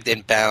a gagged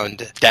and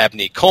bound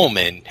Dabney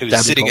Coleman who's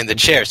sitting in the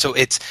chair. So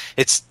it's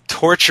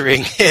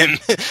torturing him.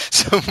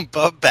 So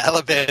Bob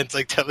Balaban's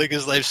like telling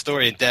his life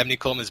story, and Dabney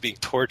Coleman's being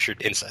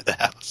tortured inside the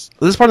house.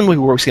 This is part of the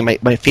movie where we see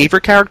my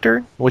favorite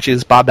character, which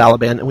is Bob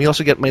Balaban, and we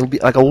also get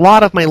a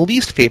lot of my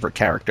least favorite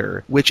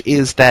character, which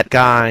is that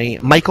guy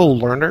Michael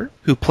Lerner,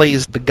 who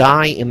plays the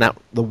guy in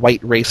the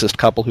white racist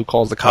couple who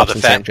calls the cops on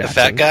Sam Jackson.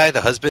 The fat guy,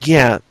 the husband?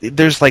 Yeah,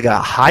 there's like a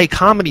high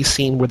comedy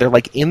scene where they're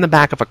like in the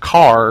back of a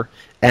car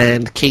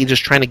and Cage is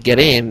trying to get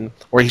in,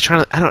 or he's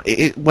trying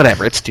to,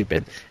 whatever, it's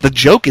stupid. The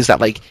joke is that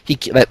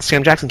that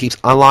Sam Jackson keeps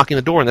unlocking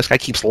the door and this guy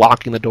keeps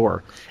locking the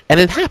door. And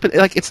it happened,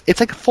 like, it's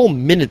like a full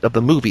minute of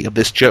the movie of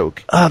this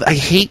joke. I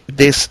hate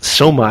this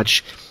so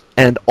much,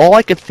 and all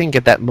I could think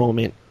at that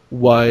moment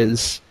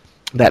was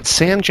that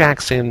Sam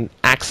Jackson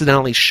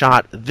accidentally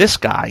shot this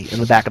guy in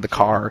the back of the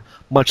car,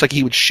 much like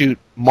he would shoot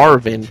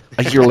Marvin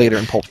a year later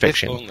in Pulp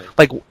Fiction.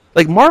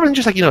 Like Marvin's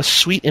just like, you know, a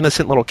sweet,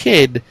 innocent little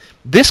kid.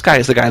 This guy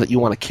is the guy that you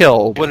want to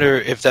kill. I wonder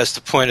if that's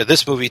the point of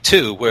this movie,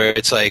 too, where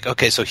it's like,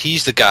 okay, so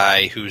he's the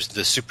guy who's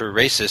the super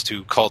racist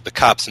who called the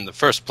cops in the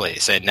first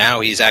place, and now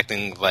he's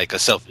acting like a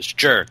selfish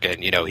jerk,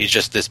 and, you know, he's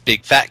just this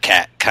big fat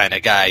cat kind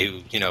of guy who,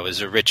 you know,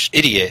 is a rich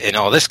idiot and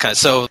all this kind of...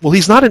 So, well,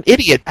 he's not an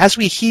idiot. As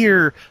we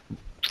hear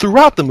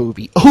throughout the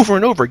movie, over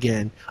and over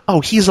again,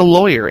 oh, he's a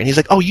lawyer, and he's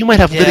like, oh, you might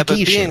have litigation.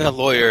 But being a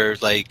lawyer,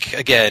 like,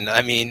 again,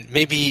 I mean,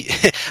 maybe,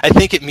 I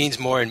think it means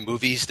more in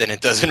movies than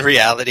it does in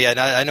reality.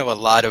 I know a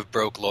lot of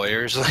broke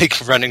lawyers, like,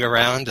 running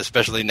around,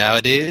 especially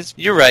nowadays.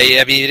 You're right,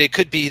 I mean, it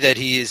could be that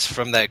he is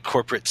from that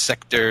corporate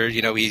sector,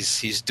 you know,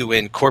 he's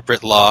doing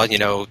corporate law, you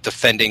know,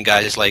 defending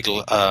guys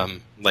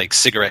like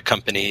cigarette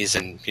companies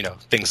and, you know,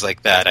 things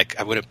like that.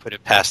 I wouldn't put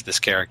it past this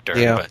character.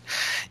 Yeah. But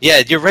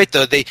yeah, you're right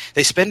though. They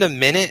spend a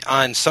minute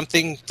on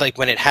something, like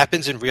when it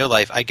happens in real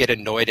life, I get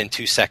annoyed in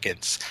 2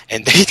 seconds.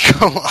 And they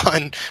go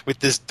on with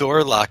this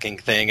door locking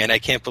thing, and I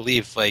can't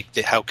believe like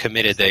how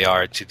committed they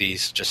are to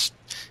these just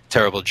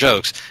terrible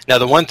jokes. Now,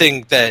 the one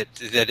thing that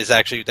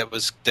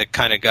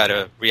kind of got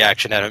a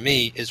reaction out of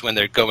me is when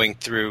they're going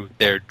through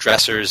their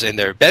dressers in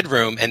their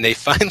bedroom and they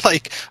find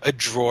like a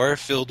drawer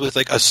filled with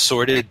like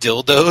assorted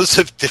dildos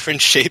of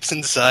different shapes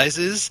and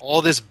sizes,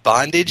 all this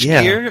bondage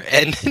gear,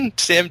 and then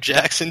Sam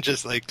Jackson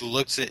just like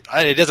looks at,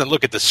 it doesn't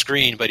look at the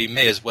screen, but he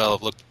may as well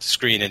have looked at the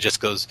screen and just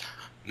goes,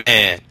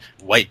 man,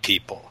 white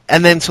people.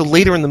 And then so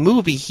later in the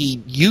movie,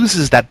 he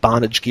uses that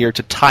bondage gear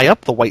to tie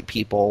up the white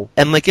people,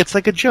 and like it's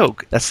like a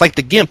joke. That's like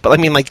the Gimp. But I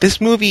mean, like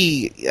this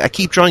movie, I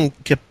keep drawing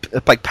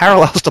like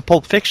parallels to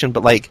Pulp Fiction,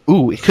 but like,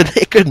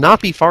 it could not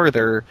be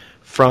farther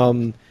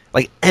from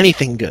like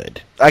anything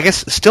good. I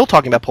guess still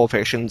talking about Pulp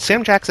Fiction,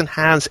 Sam Jackson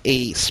has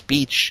a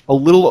speech a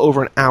little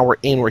over an hour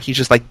in where he's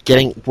just like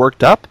getting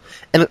worked up,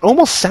 and it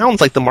almost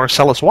sounds like the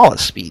Marcellus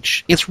Wallace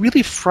speech. It's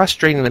really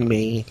frustrating to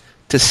me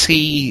to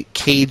see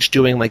Cage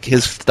doing like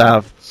his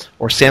stuff,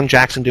 or Sam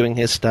Jackson doing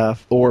his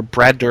stuff, or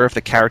Brad Dourif,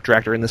 the character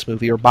actor in this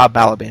movie, or Bob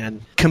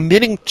Balaban,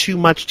 committing too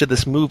much to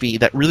this movie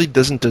that really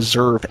doesn't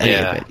deserve any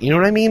of it. You know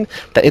what I mean?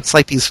 That it's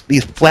like these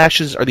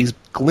flashes or these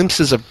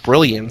glimpses of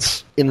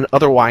brilliance in an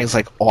otherwise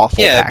like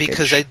awful package.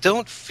 Because I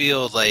don't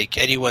feel like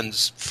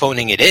anyone's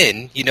phoning it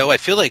in. You know, I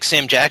feel like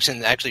Sam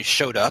Jackson actually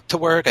showed up to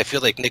work. I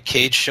feel like Nick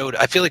Cage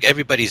I feel like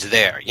everybody's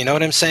there. You know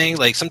what I'm saying?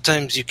 Like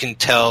sometimes you can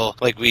tell,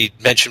 like we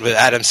mentioned with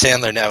Adam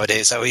Sandler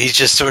nowadays, how he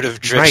just sort of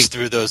drifts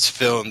through those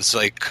films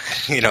like,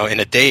 you know, in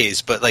a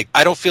daze. But like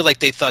I don't feel like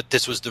they thought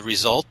this was the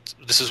result.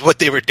 This is what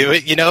they were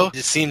doing, you know?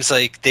 It seems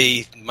like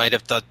they might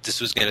have thought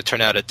this was going to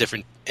turn out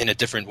in a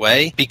different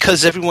way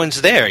because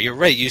everyone's there. You're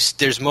right.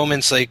 There's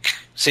moments like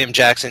Sam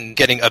Jackson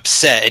getting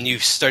upset and you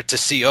start to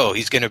see,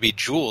 he's going to be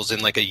Jules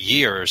in like a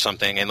year or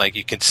something, and like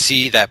you can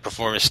see that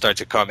performance start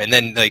to come. And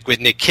then like with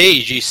Nick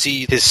Cage, you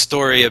see his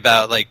story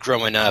about like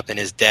growing up and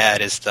his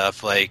dad and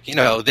stuff. Like, you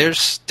know,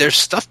 there's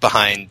stuff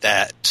behind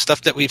that,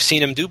 stuff that we've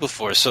seen him do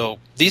before. So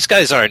these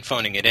guys aren't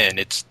phoning it in.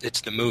 It's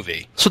the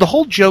movie. So the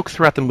whole joke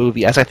throughout the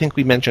movie, as I think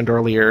we mentioned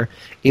earlier,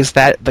 is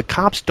that the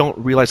cops don't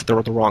realize that they're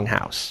at the wrong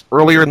house.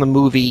 Earlier in the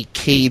movie,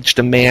 Cage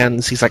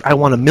demands, he's like, I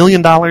want $1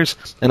 million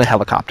and a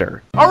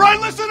helicopter. All right,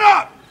 listen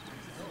up!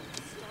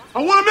 I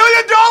want $1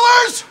 million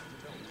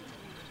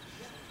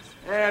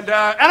and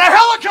a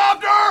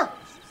helicopter,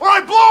 or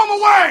I blow them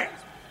away!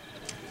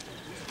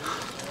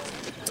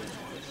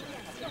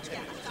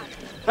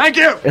 Thank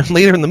you! And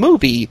later in the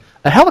movie,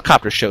 a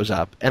helicopter shows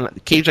up, and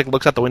Cage like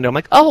looks out the window, I'm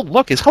like, oh,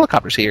 look, his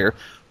helicopter's here.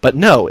 But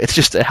no, it's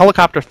just a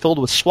helicopter filled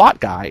with SWAT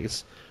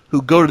guys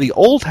who go to the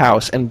old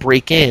house and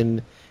break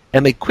in,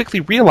 and they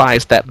quickly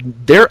realize that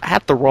they're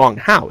at the wrong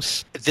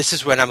house. This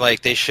is when I'm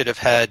like, they should have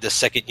had the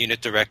second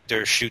unit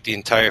director shoot the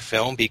entire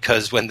film,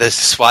 because when the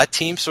SWAT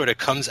team sort of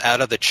comes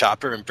out of the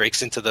chopper and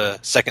breaks into the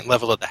second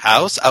level of the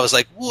house, I was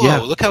like,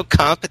 whoa, look how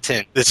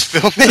competent this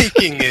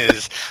filmmaking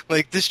is.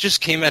 Like, this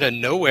just came out of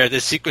nowhere.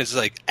 This sequence is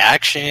like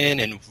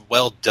action and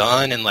well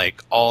done and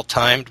like all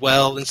timed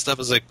well and stuff.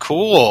 I was like,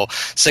 cool.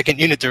 Second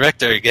unit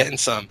director getting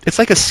some. It's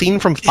like a scene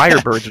from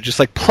Firebirds, just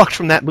like plucked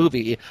from that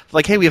movie.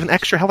 Like, hey, we have an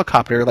extra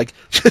helicopter. Like,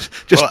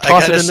 just toss I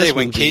gotta it in say, this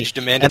when movie. Cage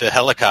demanded a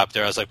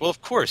helicopter, I was like, well,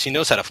 of course, he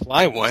knows how to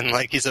fly one.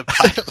 Like, he's a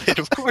pilot.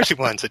 Of course he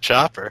wants a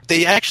chopper.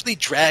 They actually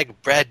drag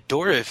Brad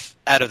Dourif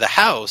out of the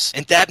house,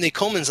 and Dabney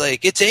Coleman's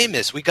like, it's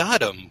Amos. We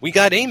got him. We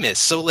got Amos.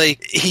 So,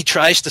 like, he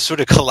tries to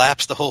sort of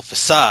collapse the whole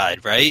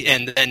facade, right?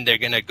 And then they're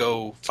gonna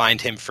go find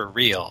him for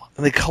real.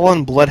 And they call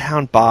in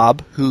Bloodhound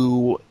Bob,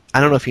 who, I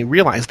don't know if you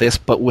realize this,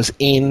 but was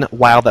in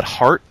Wild at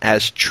Heart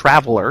as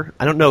Traveler.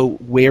 I don't know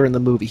where in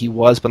the movie he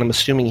was, but I'm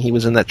assuming he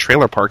was in that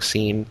trailer park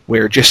scene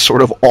where just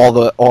sort of all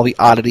the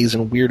oddities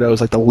and weirdos,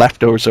 like the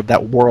leftovers of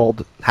that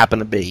world, happen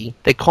to be.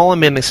 They call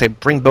him in, they say,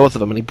 bring both of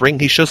them,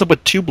 and he shows up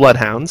with 2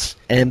 bloodhounds,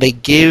 and they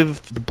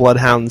give the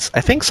bloodhounds,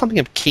 I think, something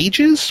of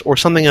Cage's or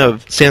something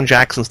of Sam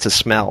Jackson's to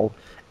smell,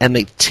 and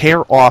they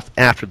tear off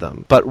after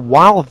them. But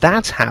while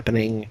that's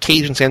happening,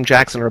 Cage and Sam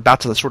Jackson are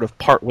about to sort of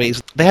part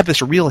ways. They have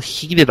this real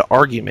heated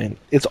argument.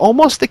 It's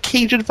almost the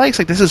Cage advice.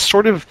 Like, this is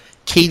sort of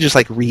Cage's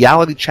like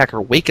reality check or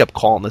wake-up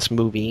call in this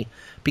movie,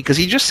 because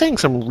he's just saying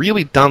some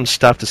really dumb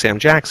stuff to Sam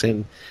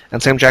Jackson,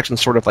 and Sam Jackson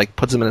sort of like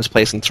puts him in his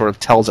place and sort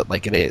of tells it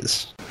like it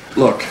is.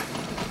 Look,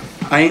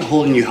 I ain't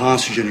holding you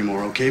hostage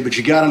anymore, okay? But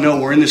you gotta know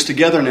we're in this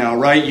together now,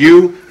 right?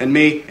 You and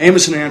me,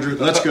 Amos and Andrew,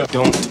 let's go.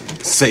 Don't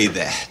say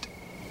that.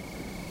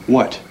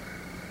 What?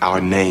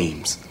 Our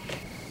names.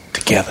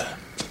 Together.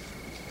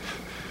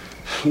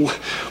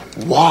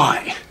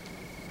 Why?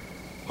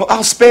 Well,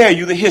 I'll spare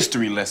you the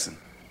history lesson.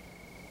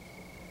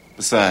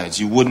 Besides,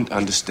 you wouldn't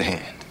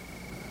understand.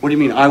 What do you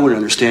mean I wouldn't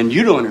understand?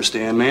 You don't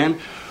understand, man.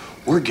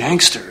 We're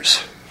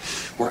gangsters.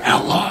 We're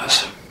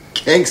outlaws.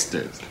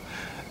 Gangsters?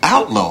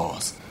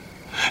 Outlaws?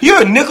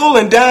 You're a nickel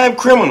and dime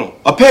criminal,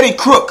 a petty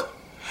crook.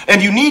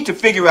 And you need to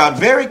figure out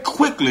very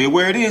quickly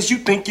where it is you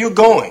think you're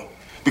going.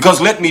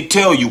 Because let me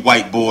tell you,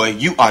 white boy,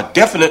 you are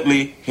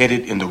definitely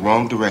headed in the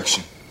wrong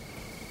direction.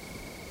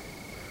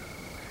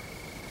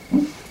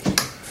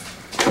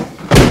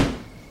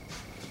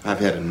 I've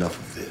had enough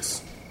of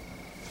this.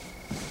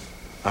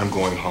 I'm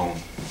going home.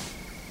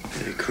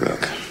 Hey,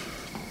 crook.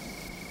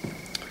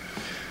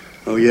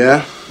 Oh,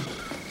 yeah?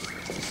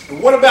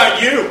 And what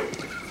about you?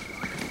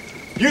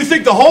 You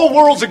think the whole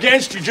world's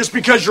against you just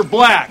because you're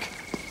black.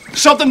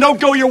 Something don't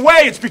go your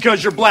way, it's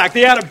because you're black.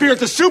 They had a beer at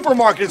the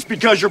supermarket, it's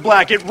because you're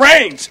black. It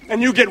rains,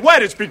 and you get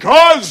wet, it's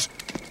because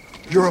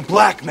you're a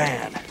black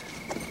man.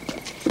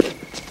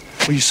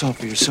 Well, you saw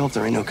for yourself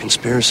there ain't no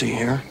conspiracy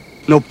here.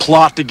 No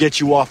plot to get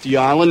you off the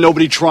island.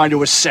 Nobody trying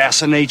to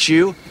assassinate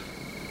you.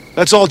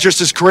 That's all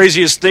just as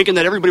crazy as thinking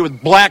that everybody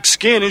with black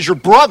skin is your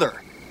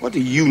brother. What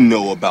do you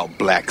know about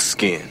black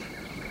skin?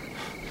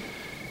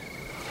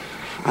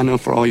 I know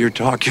for all your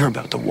talk, you're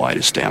about the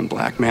whitest damn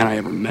black man I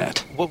ever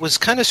met. What was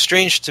kind of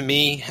strange to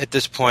me at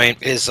this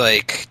point is,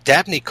 like,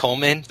 Dabney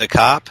Coleman, the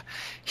cop,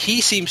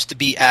 he seems to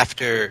be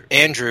after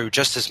Andrew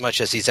just as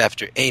much as he's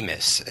after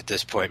Amos at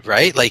this point,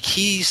 right? Like,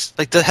 he's,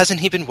 like,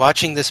 hasn't he been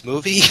watching this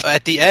movie?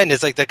 At the end,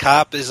 it's like the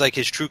cop is like,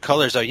 his true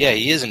colors are, yeah,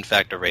 he is in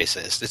fact a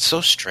racist. It's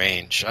so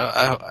strange.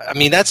 I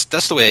mean, that's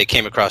the way it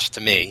came across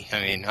to me. I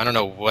mean, I don't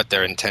know what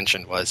their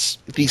intention was.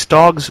 These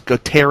dogs go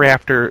tear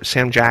after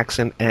Sam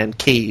Jackson and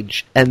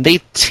Cage, and they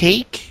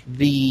take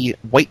the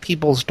white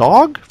people's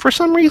dog for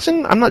some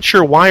reason. I'm not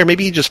sure why, or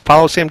maybe he just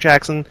follows Sam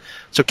Jackson.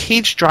 So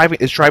Cage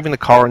is driving the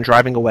car and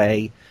driving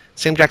away.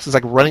 Sam Jackson's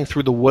like running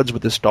through the woods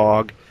with this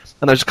dog,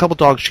 and there's a couple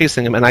dogs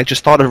chasing him, and I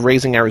just thought of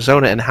Raising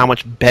Arizona and how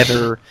much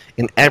better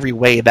in every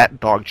way that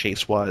dog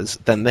chase was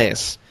than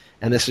this.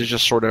 And this is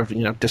just sort of,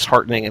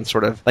 disheartening and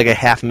sort of like a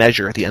half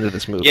measure at the end of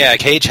this movie. Yeah,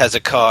 Cage has a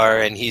car,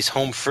 and he's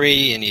home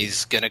free, and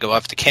he's going to go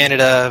off to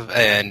Canada.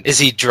 And is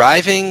he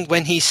driving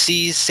when he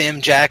sees Sam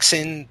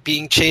Jackson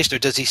being chased, or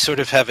does he sort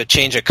of have a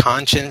change of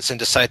conscience and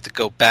decide to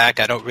go back?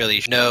 I don't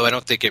really know. I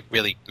don't think it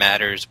really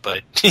matters,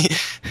 but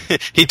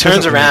he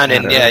turns around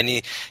and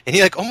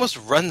he like almost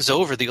runs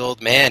over the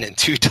old man and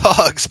two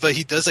dogs, but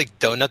he does like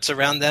donuts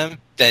around them.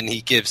 Then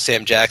he gives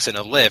Sam Jackson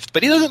a lift,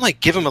 but he doesn't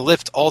like give him a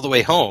lift all the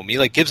way home. He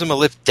like gives him a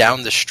lift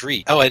down the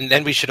street. Oh, and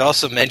then we should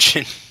also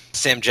mention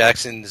Sam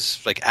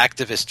Jackson's like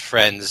activist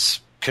friends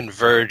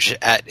converge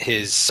at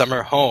his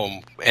summer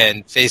home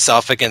and face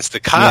off against the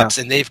cops,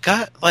 and they've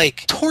got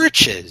like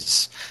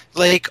torches,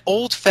 like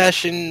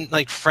old-fashioned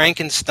like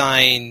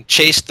Frankenstein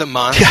chase the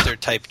monster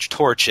type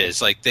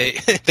torches. Like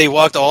they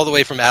walked all the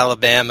way from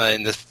Alabama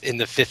in the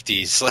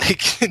 50s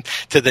like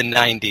to the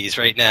 90s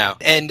right now,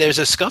 and there's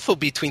a scuffle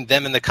between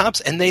them and the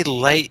cops, and they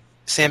light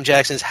Sam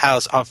Jackson's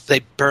house off.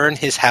 They burn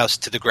his house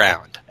to the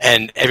ground,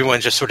 and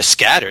everyone just sort of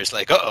scatters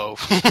like, uh-oh,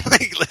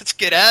 like, let's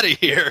get out of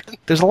here.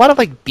 There's a lot of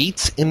like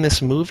beats in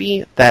this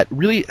movie that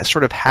really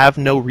sort of have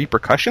no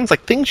repercussions.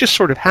 Like, things just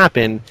sort of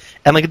happen,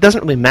 and like it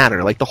doesn't really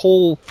matter. Like, the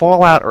whole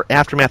fallout or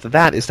aftermath of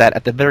that is that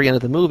at the very end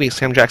of the movie,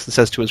 Sam Jackson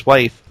says to his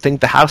wife, I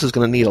think the house is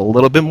going to need a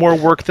little bit more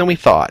work than we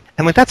thought.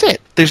 And like, that's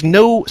it. There's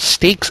no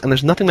stakes, and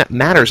there's nothing that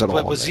matters at all.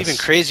 What was even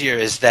crazier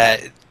is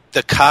that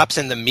the cops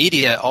and the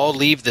media all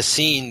leave the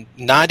scene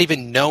not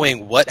even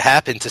knowing what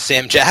happened to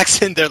Sam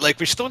Jackson. They're like,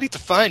 we still need to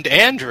find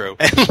Andrew.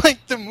 And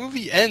like the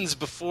movie ends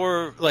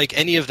before like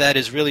any of that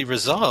is really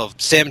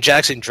resolved. Sam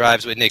Jackson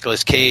drives with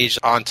Nicolas Cage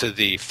onto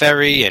the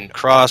ferry and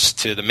across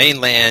to the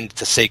mainland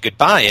to say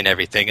goodbye and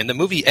everything. And the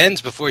movie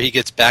ends before he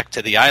gets back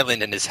to the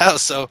island and his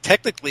house. So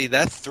technically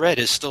that thread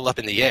is still up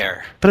in the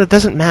air. But it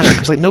doesn't matter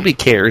because like nobody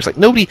cares. Like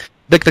nobody...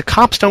 Like, the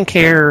cops don't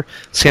care.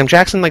 Sam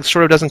Jackson, like,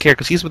 sort of doesn't care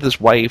because he's with his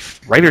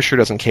wife. Ryder sure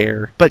doesn't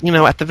care. But,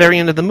 at the very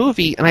end of the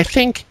movie, and I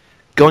think,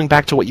 going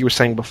back to what you were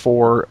saying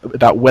before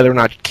about whether or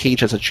not Cage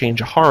has a change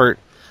of heart,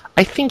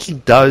 I think he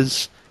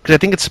does, because I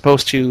think it's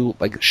supposed to,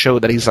 like, show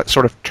that he's, like,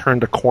 sort of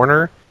turned a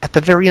corner. At the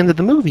very end of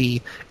the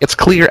movie, it's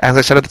clear, as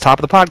I said at the top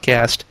of the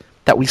podcast,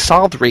 that we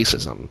solved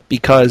racism,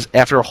 because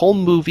after a whole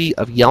movie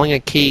of yelling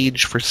at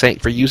Cage for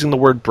using the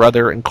word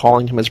brother and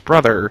calling him his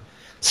brother,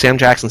 Sam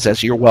Jackson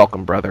says, "You're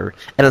welcome, brother."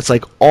 And it's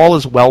like, all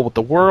is well with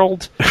the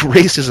world.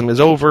 Racism is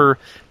over.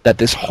 That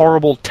this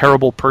horrible,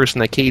 terrible person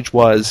that Cage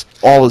was,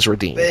 all is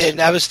redeemed. And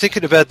I was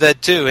thinking about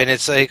that too, and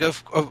it's like,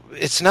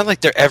 it's not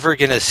like they're ever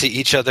going to see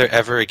each other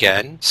ever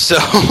again. So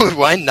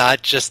why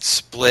not just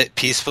split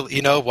peacefully?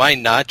 Why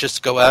not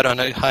just go out on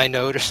a high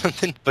note or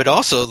something? But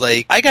also,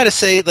 like, I got to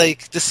say,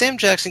 like, the Sam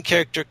Jackson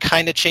character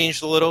kind of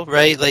changed a little,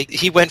 right? Like,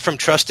 he went from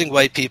trusting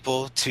white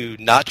people to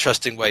not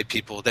trusting white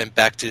people, then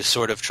back to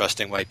sort of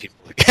trusting white people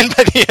again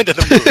by the end of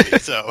the movie.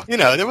 So,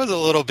 there was a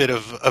little bit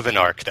of an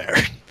arc there.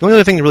 The only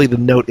other thing really to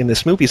note in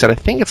this movie is that I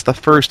think it's the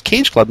first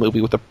Cage Club movie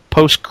with a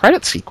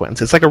post-credit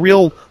sequence. It's like a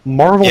real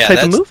Marvel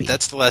type of movie.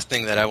 That's the last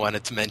thing that I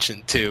wanted to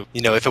mention, too.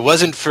 If it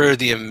wasn't for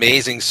the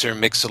amazing Sir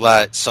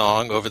Mix-a-Lot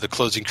song over the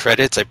closing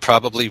credits, I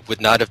probably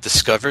would not have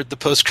discovered the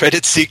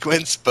post-credit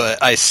sequence,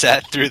 but I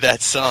sat through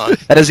that song.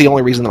 That is the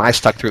only reason that I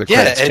stuck through the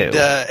credits, too.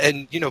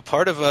 And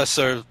part of us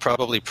are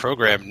probably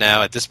programmed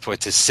now at this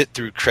point to sit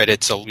through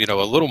credits, a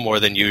little more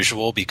than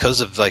usual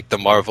because of, like, the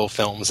Marvel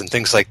films and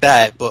things like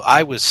that, but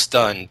I was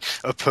stunned.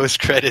 A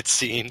post-credit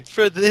scene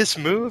for this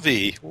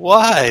movie.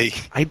 Why?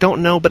 I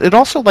don't know, but it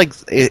also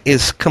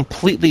is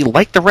completely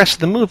like the rest of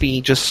the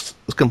movie, just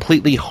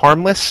completely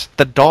harmless.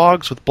 The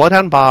dogs with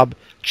Bloodhound Bob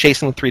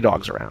chasing the three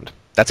dogs around.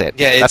 That's it.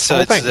 Yeah, That's the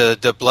whole thing.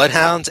 it's the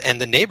bloodhounds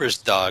and the neighbor's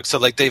dog. So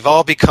like they've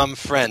all become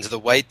friends. The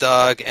white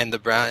dog and the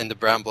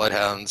brown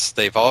bloodhounds.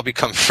 They've all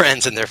become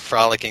friends, and they're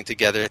frolicking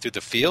together through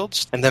the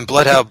fields. And then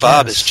Bloodhound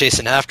Bob is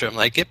chasing after him,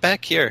 like, get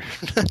back here.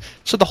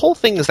 So the whole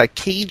thing is that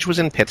Cage was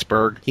in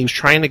Pittsburgh. He was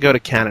trying to go to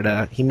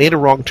Canada. He made a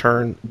wrong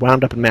turn,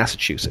 wound up in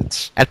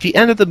Massachusetts. At the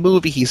end of the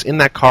movie, he's in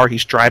that car.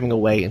 He's driving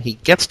away, and he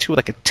gets to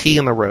like a T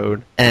in the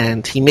road,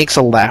 and he makes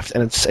a left,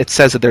 and it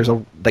says that there's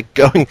a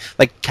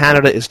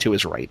Canada is to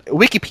his right.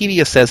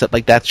 Wikipedia says that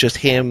like that's just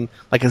him,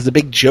 like as the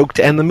big joke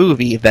to end the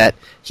movie that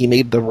he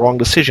made the wrong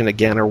decision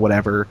again or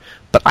whatever.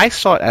 But I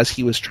saw it as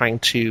he was trying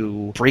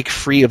to break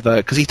free of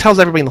because he tells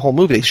everybody in the whole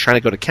movie that he's trying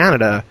to go to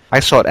Canada.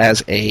 I saw it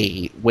as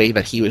a way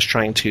that he was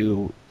trying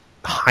to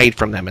hide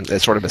from them and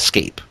sort of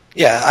escape.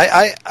 Yeah,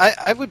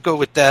 I would go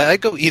with that. I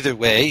go either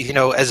way. You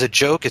know, as a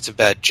joke, it's a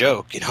bad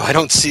joke. You know, I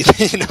don't see,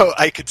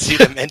 I could see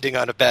them ending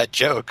on a bad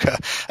joke.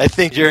 I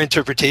think your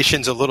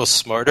interpretation's a little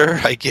smarter.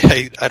 I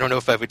don't know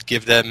if I would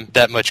give them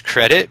that much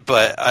credit,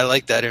 but I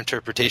like that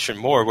interpretation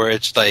more, where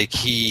it's like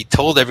he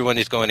told everyone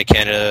he's going to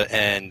Canada,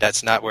 and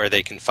that's not where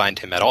they can find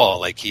him at all.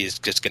 Like, he's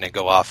just going to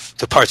go off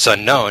to parts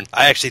unknown.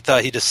 I actually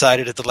thought he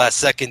decided at the last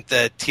second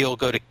that he'll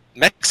go to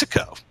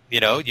Mexico. You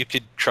know, you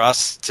could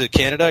cross to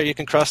Canada or you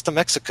can cross to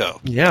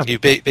Mexico. Yeah. You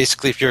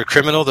basically, if you're a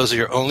criminal, those are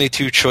your only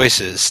two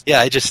choices. Yeah,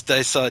 I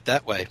saw it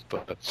that way.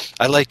 But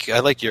I like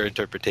your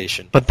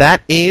interpretation. But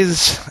that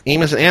is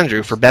Amos and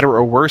Andrew, for better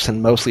or worse,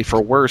 and mostly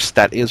for worse.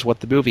 That is what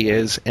the movie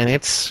is, and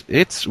it's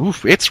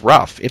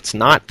rough. It's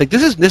not like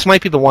this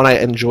might be the one I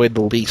enjoyed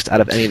the least out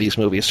of any of these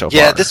movies so far.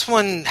 Yeah, this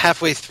one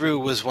halfway through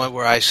was one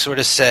where I sort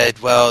of said,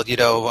 well,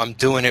 I'm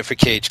doing it for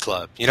Cage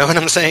Club. You know what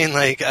I'm saying?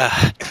 Like,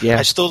 yeah.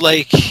 I still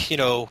like,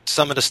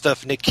 some of the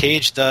stuff Nick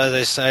Cage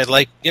does. I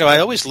like, I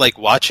always like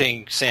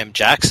watching Sam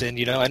Jackson.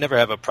 I never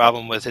have a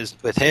problem with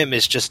him.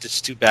 It's just,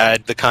 it's too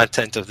bad the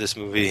content of this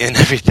movie and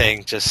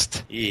everything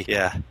just,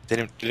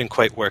 didn't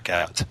quite work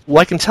out. Well,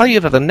 I can tell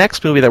you that the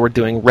next movie that we're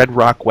doing, Red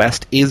Rock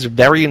West, is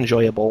very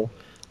enjoyable.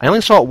 I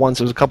only saw it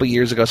once. It was a couple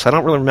years ago, so I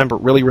don't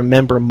really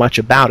remember much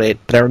about it,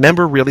 but I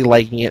remember really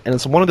liking it, and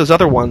it's one of those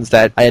other ones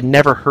that I had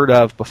never heard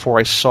of before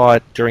I saw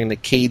it during the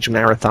Cage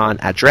Marathon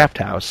at Draft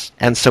House.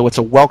 And so it's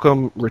a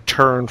welcome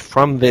return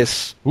from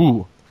this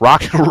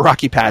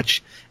Rocky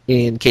Patch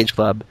in Cage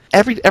Club.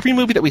 Every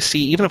movie that we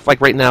see, even if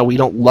like right now we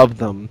don't love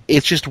them,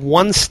 it's just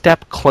one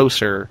step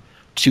closer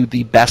to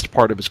the best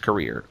part of his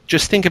career.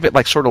 Just think of it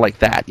like sort of like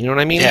that. You know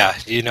what I mean? Yeah.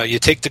 You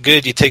take the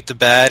good, you take the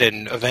bad,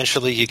 and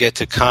eventually you get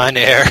to Con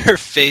Air,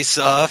 Face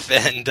Off,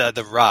 and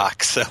The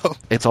Rock. So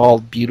it's all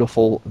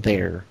beautiful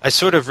there. I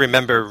sort of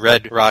remember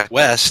Red Rock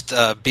West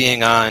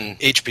being on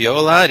HBO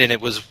a lot, and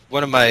it was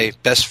one of my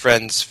best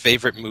friend's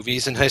favorite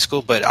movies in high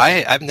school, but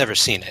I've never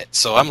seen it.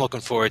 So I'm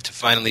looking forward to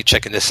finally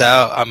checking this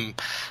out. I'm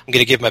going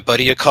to give my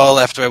buddy a call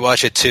after I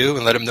watch it too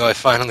and let him know I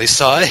finally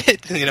saw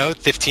it,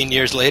 15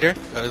 years later.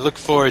 I look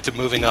forward to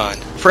moving on.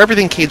 For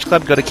everything Cage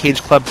Club, go to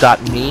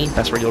cageclub.me.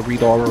 That's where you'll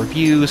read all our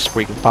reviews,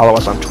 where you can follow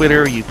us on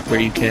Twitter,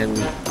 where you can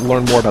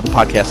learn more about the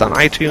podcast on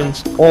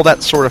iTunes, all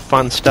that sort of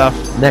fun stuff.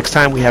 Next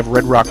time we have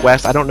Red Rock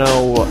West. I don't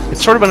know,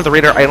 it's sort of under the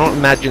radar. I don't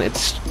imagine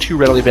it's too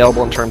readily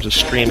available in terms of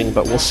streaming,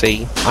 but we'll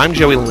see. I'm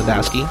Joey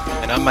Lewandowski.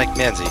 And I'm Mike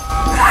Manzi.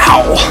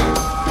 Ow!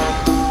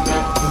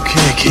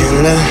 Okay,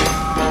 Canada.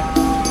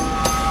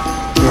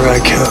 Here I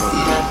come.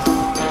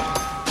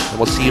 And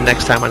we'll see you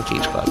next time on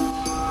Cage Club.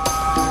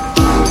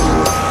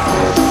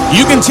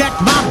 You can check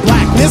my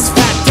blackness,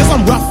 factors,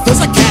 I'm rough as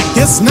a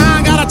cactus. Now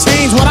I gotta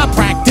change what I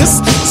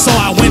practice. So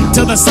I went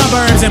to the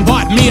suburbs and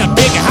bought me a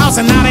big house,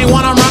 and now they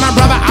wanna run a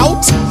brother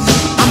out.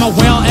 I'm a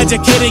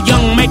well-educated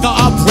young maker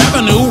of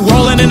revenue,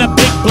 rolling in a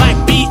big black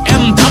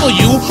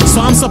BMW.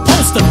 So I'm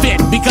supposed to fit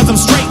because I'm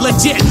straight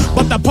legit,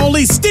 but the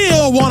police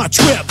still wanna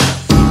trip.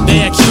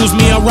 They accuse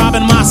me of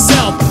robbing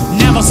myself.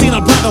 Never seen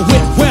a brother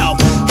with wealth.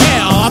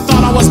 Hell, I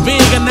thought I was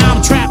big and now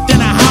I'm trapped in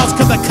a house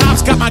cause the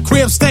cops got my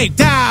crib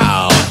staked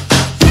out.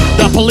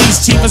 The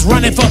police chief is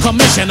running for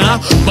commissioner,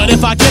 but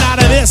if I get out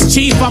of this,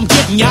 chief, I'm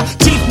getting ya.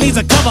 Chief needs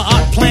a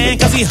cover-up plan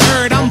cause he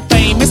heard I'm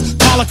famous.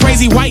 Call a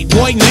crazy white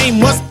boy, name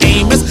was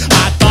Amos.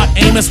 I thought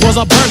Amos was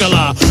a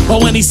burglar,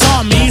 but when he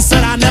saw me, he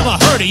said I never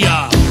heard of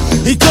ya.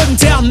 He couldn't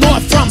tell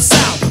north from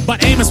south,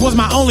 but Amos was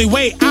my only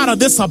way out of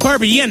this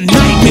suburban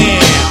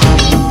nightmare.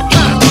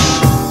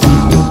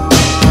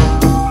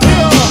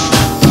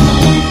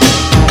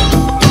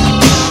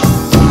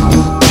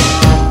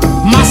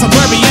 My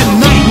suburban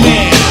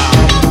nightmare.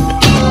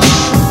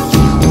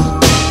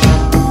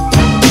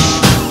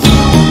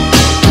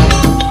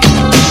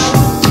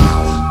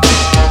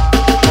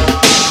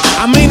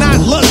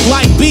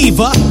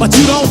 But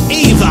you don't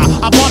either.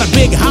 I bought a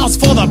big house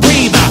for the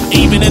breather.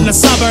 Even in the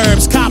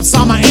suburbs, cops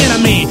are my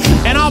enemy,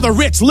 and all the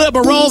rich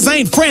liberals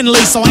ain't friendly.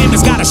 So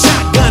Amos got a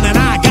shotgun and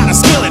I got a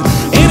skillet.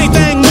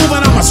 Anything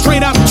moving, I'ma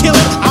straight up kill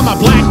it. I'm a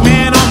black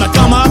man on the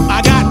come up.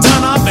 I got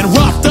done up and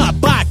roughed up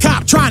by a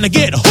cop trying to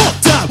get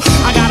hooked up.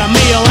 I got a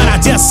meal and I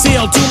just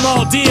sealed 2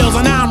 more deals,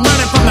 and now I'm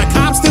running from the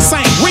cops. This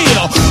ain't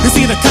real. You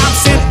see, the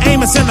cops sent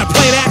Amos in to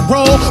play that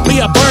role,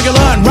 be a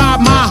burglar and rob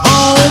my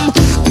home.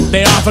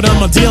 They offered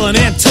him a deal and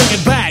then took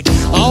it back.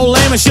 Old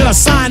Layman should have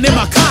signed him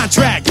a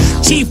contract.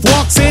 Chief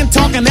walks in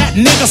talking that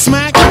nigga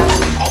smack.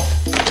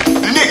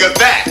 Nigga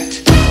that.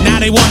 Now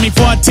they want me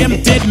for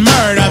attempted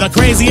murder. The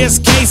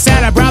craziest case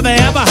that a brother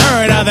ever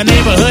heard of. The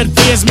neighborhood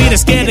fears me, they're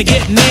scared to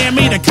get near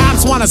me. The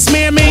cops wanna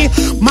smear me,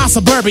 my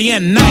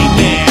suburban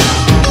nightmare.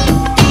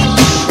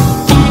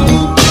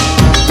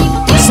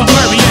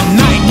 Suburban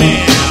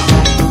nightmare.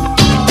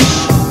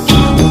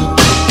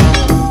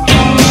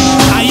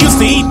 I used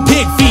to eat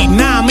pig feet,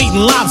 now I'm eating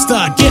lobster.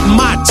 Getting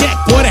my check,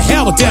 boy, the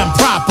hell with them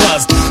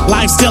propers.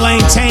 Life still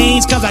ain't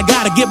changed, cause I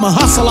gotta get my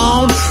hustle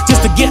on.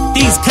 Just to get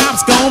these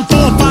cops gone. 4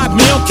 or 5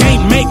 mil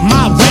can't make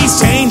my race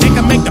change. They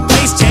can make the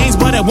pace change,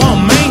 but it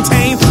won't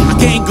maintain. I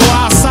can't go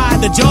outside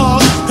the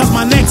jog, cause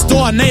my next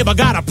door neighbor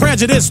got a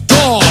prejudiced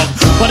dog.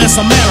 But it's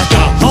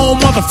America, home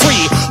of the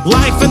free.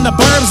 Life in the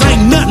burbs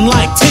ain't nothing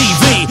like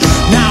TV.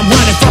 Now I'm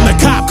running from the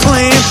cop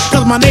clan,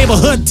 cause my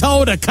neighborhood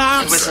told the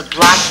cops It was a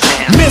black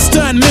man. Mr.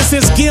 and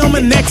Mrs.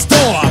 Gilman next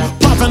door,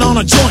 puffing on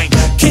a joint,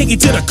 kinky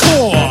to the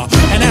core.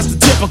 And that's the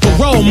typical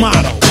role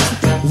model.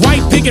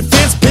 White picket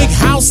fence, big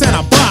house, and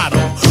a bottle.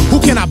 Who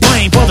can I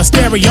blame for the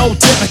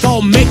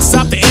stereotypical mix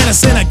up? The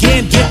innocent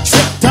again get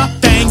tricked up.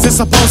 Things are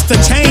supposed to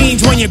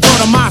change when you go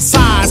to my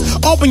size.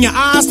 Open your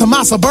eyes to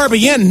my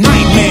suburban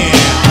nightmare.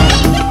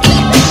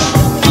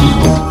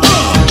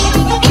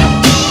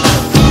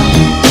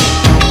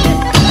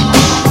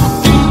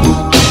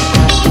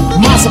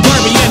 My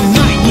suburban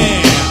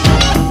nightmare.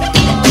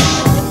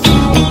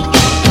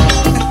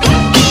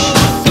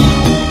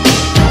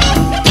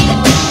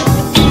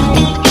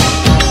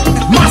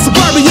 My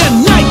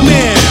suburban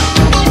nightmare.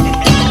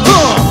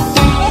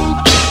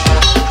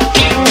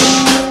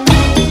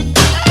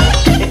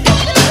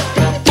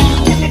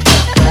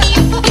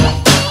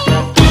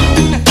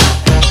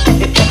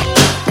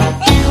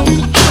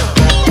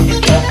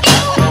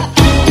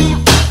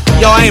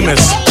 Yo, Amos,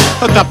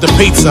 hook up the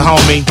pizza,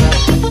 homie.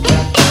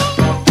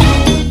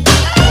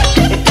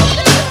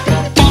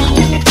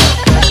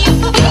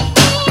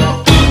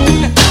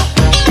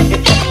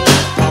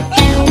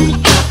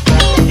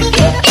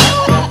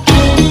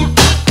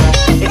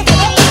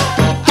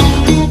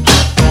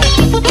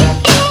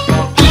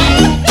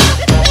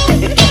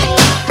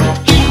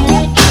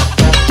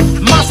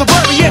 My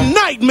suburban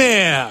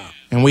nightmare.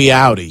 And we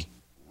outie.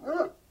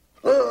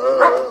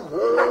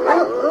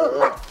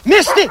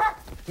 Misty!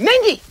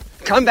 Mindy!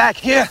 Come back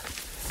here!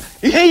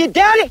 You hear your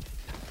daddy?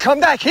 Come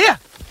back here!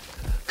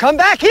 Come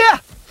back here!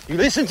 You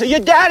listen to your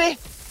daddy!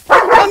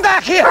 Come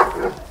back here!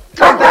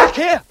 Come back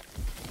here!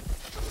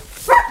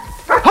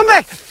 Come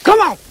back! Come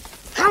on!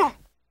 Come on!